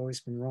common. They've always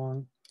been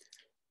wrong.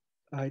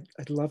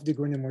 I'd love to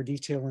go into more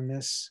detail on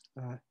this.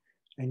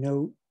 I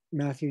know,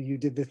 Matthew, you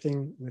did the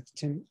thing with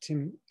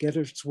Tim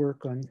Geddert's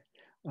work on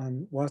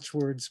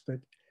watchwords, but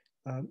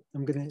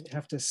I'm going to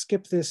have to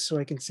skip this so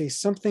I can say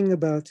something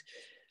about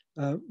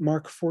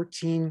Mark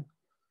 14.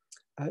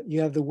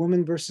 You have the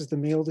woman versus the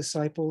male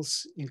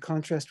disciples in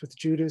contrast with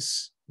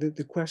Judas,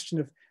 the question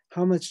of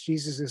how much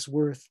Jesus is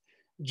worth.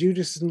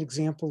 Judas is an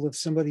example of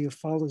somebody who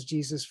follows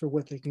Jesus for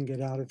what they can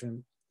get out of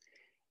him.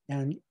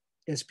 And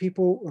as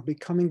people are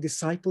becoming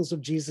disciples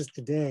of Jesus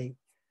today,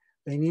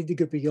 they need to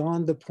get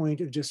beyond the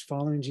point of just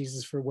following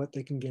Jesus for what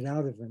they can get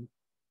out of him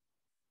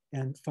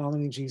and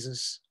following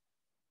Jesus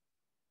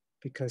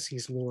because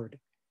he's Lord.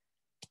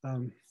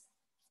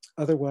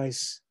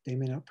 Otherwise, they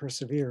may not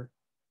persevere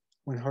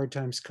when hard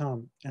times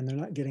come and they're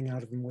not getting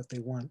out of him what they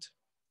want.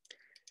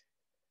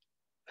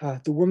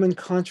 The woman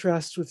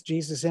contrasts with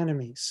Jesus'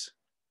 enemies.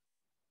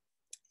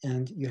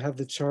 And you have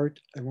the chart.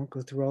 I won't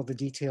go through all the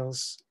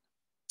details.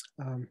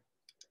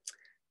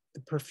 The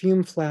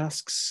perfume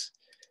flasks,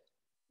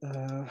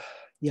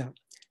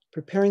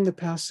 preparing the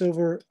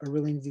Passover. I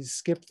really need to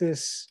skip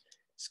this,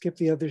 skip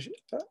the other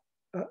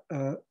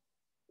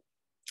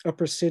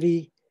upper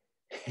city,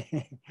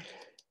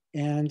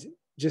 and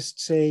just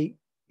say,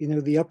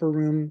 the upper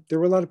room. There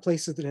were a lot of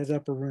places that had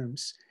upper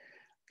rooms,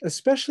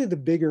 especially the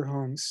bigger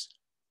homes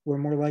were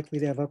more likely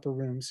to have upper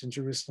rooms in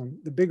Jerusalem.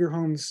 The bigger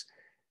homes,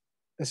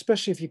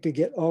 especially if you could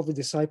get all the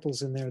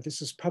disciples in there,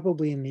 this is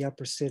probably in the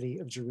upper city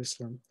of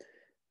Jerusalem.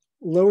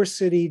 Lower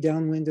city,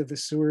 downwind of the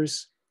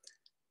sewers,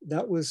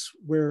 that was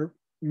where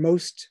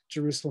most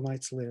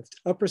Jerusalemites lived.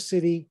 Upper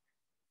city,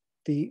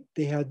 they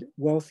had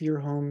wealthier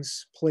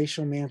homes,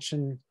 palatial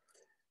mansion,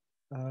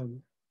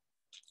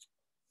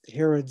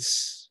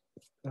 Herod's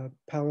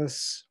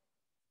palace.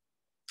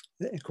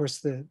 Of course,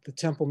 the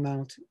Temple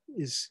Mount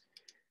is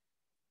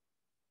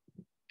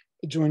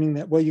joining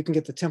that. Well, you can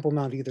get the Temple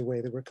Mount either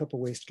way. There were a couple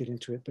ways to get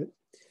into it, but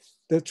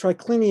the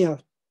triclinia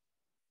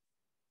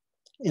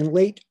in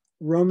late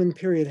Roman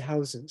period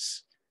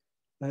houses,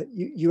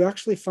 you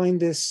actually find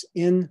this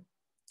in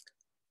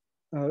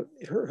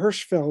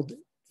Hirschfeld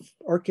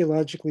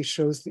archaeologically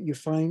shows that you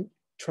find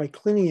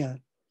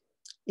triclinia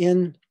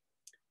in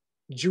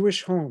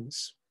Jewish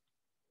homes.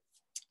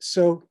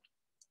 So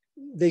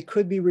they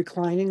could be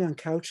reclining on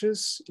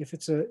couches if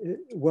it's a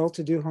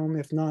well-to-do home.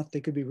 If not,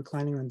 they could be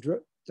reclining on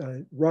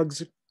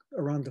rugs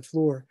around the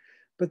floor,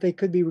 but they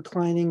could be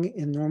reclining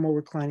in normal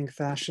reclining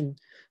fashion.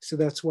 So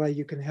that's why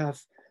you can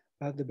have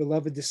the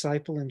beloved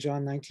disciple in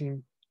John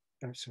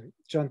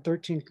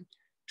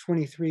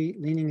 13:23,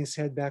 leaning his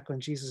head back on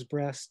Jesus'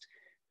 breast,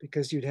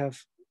 because you'd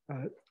have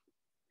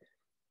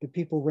the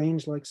people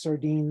range like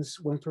sardines,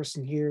 one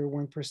person here,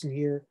 one person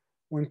here,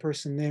 one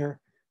person there,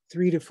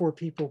 3 to 4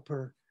 people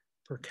per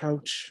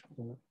couch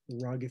or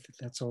rug if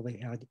that's all they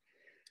had.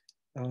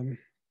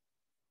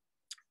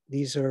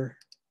 These are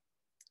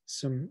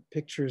some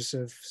pictures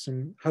of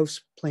some house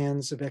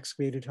plans of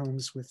excavated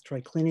homes with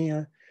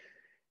triclinia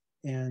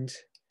and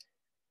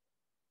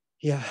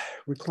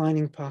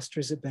reclining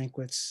postures at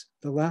banquets.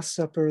 The Last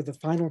Supper, the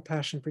final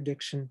Passion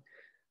prediction.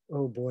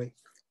 Oh boy,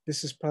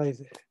 this is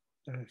probably,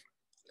 I'm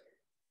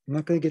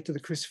not going to get to the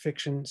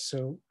crucifixion,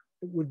 so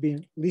it would be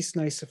at least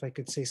nice if I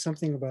could say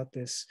something about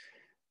this.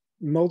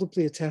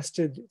 Multiply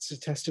attested, it's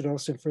attested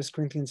also in 1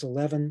 Corinthians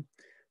 11.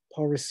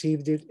 Paul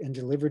received it and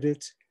delivered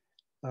it.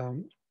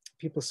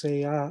 People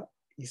say,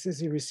 he says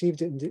he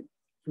received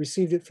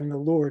it from the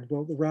Lord.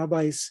 Well, the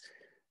rabbis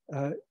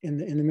in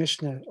the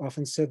Mishnah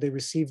often said they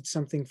received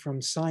something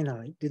from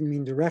Sinai. Didn't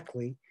mean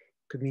directly,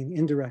 could mean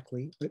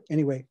indirectly, but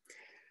anyway.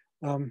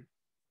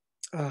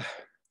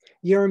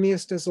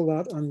 Jeremias does a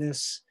lot on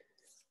this,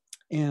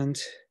 and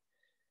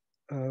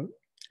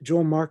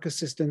Joel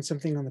Marcus has done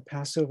something on the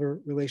Passover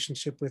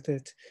relationship with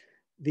it.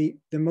 The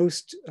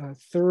most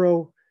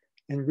thorough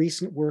and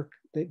recent work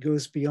that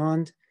goes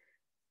beyond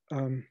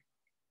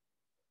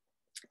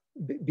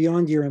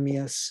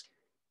Jeremias,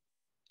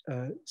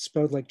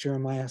 spelled like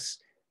Jeremias,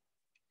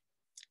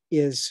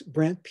 is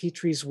Brent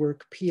Petre's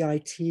work,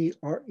 Pitre.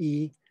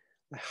 I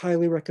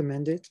highly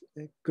recommend it.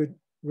 A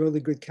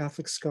really good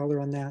Catholic scholar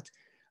on that.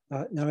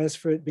 Now, as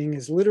for it being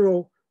his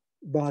literal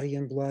body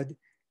and blood,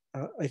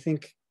 I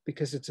think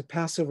because it's a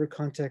Passover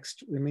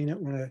context, we may not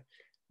want to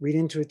read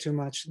into it too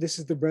much. This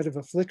is the bread of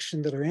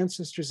affliction that our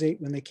ancestors ate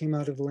when they came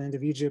out of the land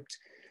of Egypt.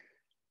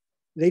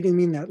 They didn't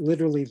mean that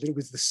literally, that it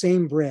was the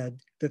same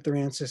bread that their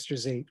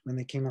ancestors ate when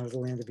they came out of the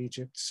land of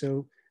Egypt.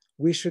 So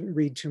we shouldn't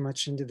read too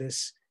much into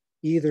this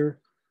either,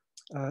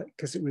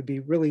 because it would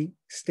be really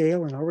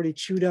stale and already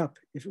chewed up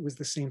if it was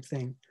the same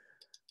thing.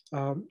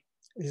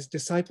 His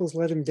disciples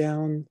let him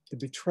down, the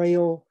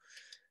betrayal,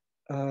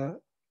 the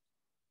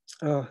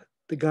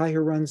guy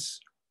who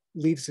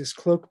leaves his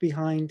cloak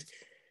behind.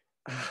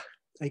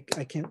 I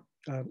can't,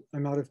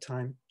 I'm out of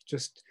time.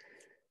 Just,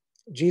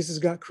 Jesus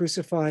got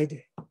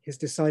crucified, his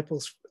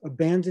disciples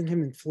abandoned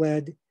him and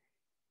fled.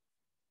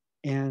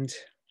 And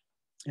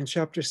in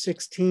chapter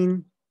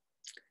 16,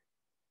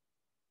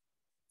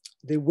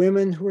 the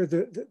women who are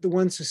the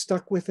ones who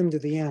stuck with him to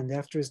the end,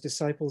 after his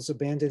disciples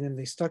abandoned him,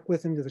 they stuck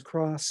with him to the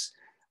cross.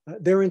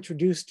 They're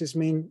introduced as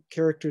main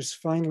characters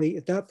finally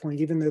at that point,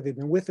 even though they've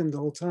been with him the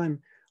whole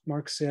time,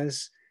 Mark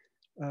says.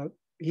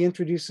 He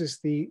introduces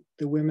the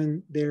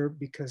women there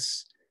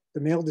because the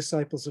male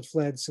disciples have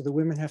fled, so the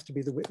women have to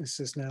be the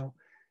witnesses now.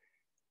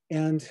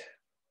 And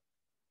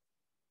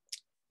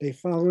They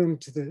follow him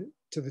to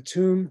the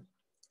tomb,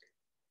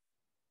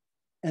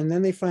 and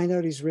then they find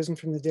out he's risen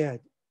from the dead.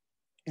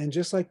 And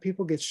just like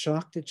people get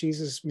shocked at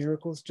Jesus'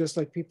 miracles, just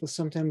like people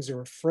sometimes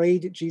are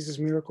afraid at Jesus'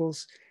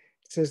 miracles,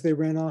 it says they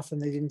ran off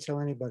and they didn't tell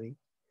anybody.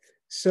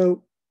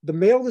 So the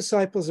male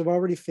disciples have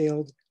already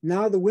failed.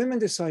 Now the women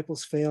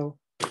disciples fail.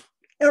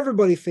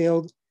 Everybody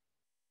failed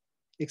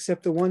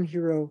except the one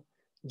hero,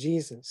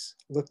 Jesus.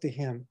 Look to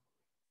him.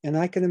 And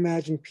I can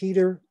imagine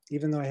Peter,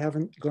 even though I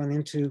haven't gone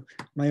into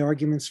my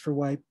arguments for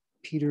why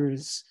Peter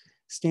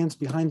stands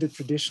behind the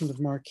tradition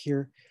of Mark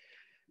here.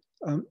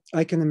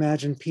 I can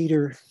imagine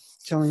Peter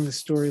telling the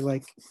story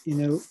like,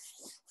 you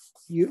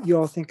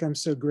all think I'm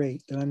so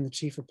great, that I'm the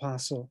chief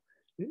apostle,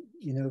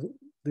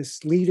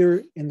 this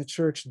leader in the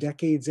church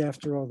decades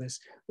after all this.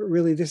 But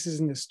really, this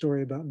isn't a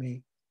story about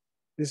me.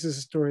 This is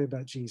a story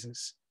about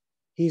Jesus.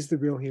 He's the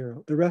real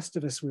hero. The rest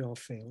of us, we all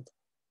failed.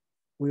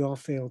 We all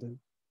failed him.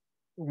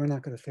 We're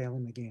not going to fail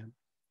him again.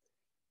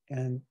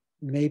 And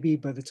maybe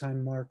by the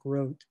time Mark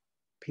wrote,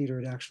 Peter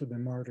had actually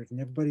been martyred, and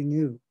everybody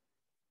knew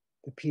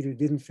that Peter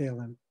didn't fail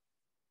him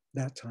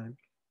that time.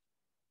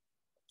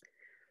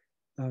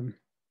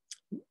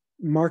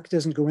 Mark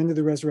doesn't go into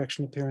the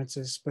resurrection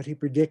appearances, but he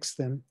predicts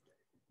them.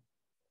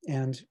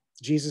 And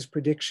Jesus'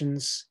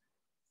 predictions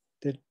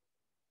that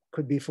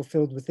could be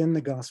fulfilled within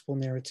the gospel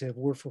narrative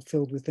were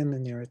fulfilled within the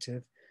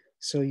narrative.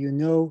 So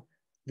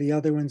the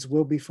other ones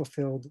will be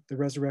fulfilled. The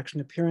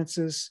resurrection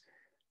appearances,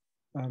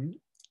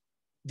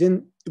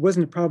 it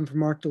wasn't a problem for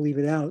Mark to leave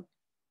it out.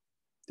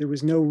 There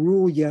was no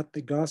rule yet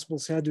that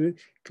gospels had to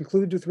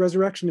conclude with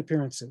resurrection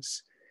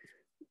appearances.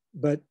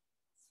 But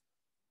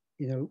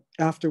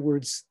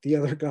afterwards, the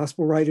other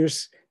gospel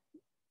writers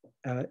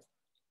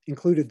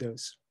included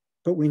those.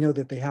 But we know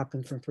that they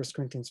happened from 1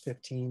 Corinthians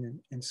 15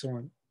 and so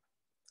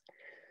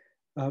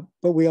on.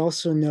 But we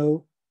also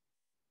know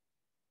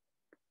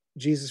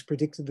Jesus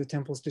predicted the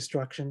temple's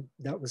destruction.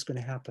 That was going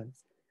to happen.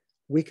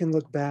 We can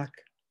look back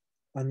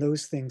on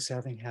those things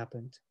having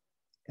happened,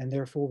 and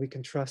therefore we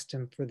can trust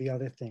him for the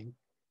other thing.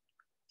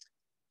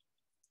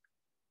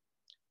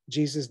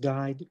 Jesus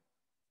died.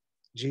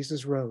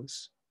 Jesus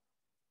rose.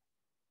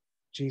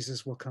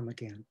 Jesus will come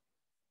again.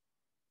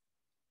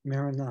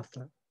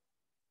 Maranatha,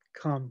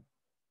 come,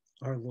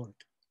 our Lord.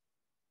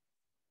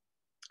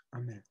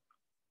 Amen.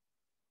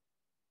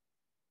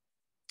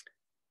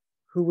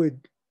 Who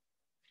would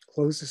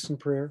close us in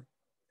prayer?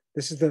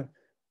 This is the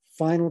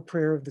final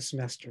prayer of the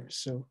semester.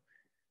 So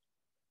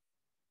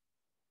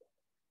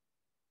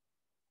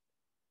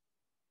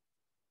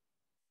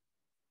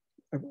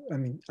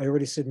I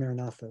already said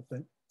Maranatha,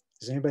 but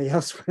does anybody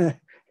else want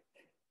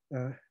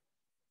to?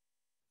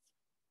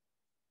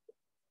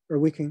 Or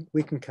we can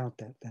count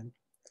that then.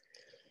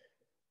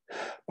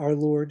 Our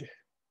Lord,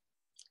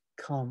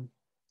 come,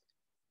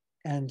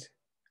 and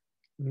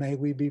may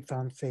we be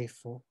found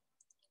faithful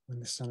when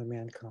the Son of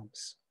Man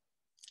comes.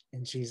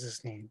 In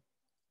Jesus' name,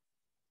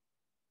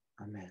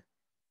 amen.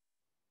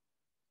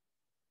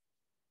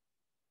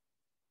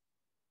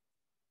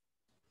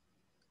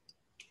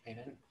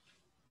 Amen.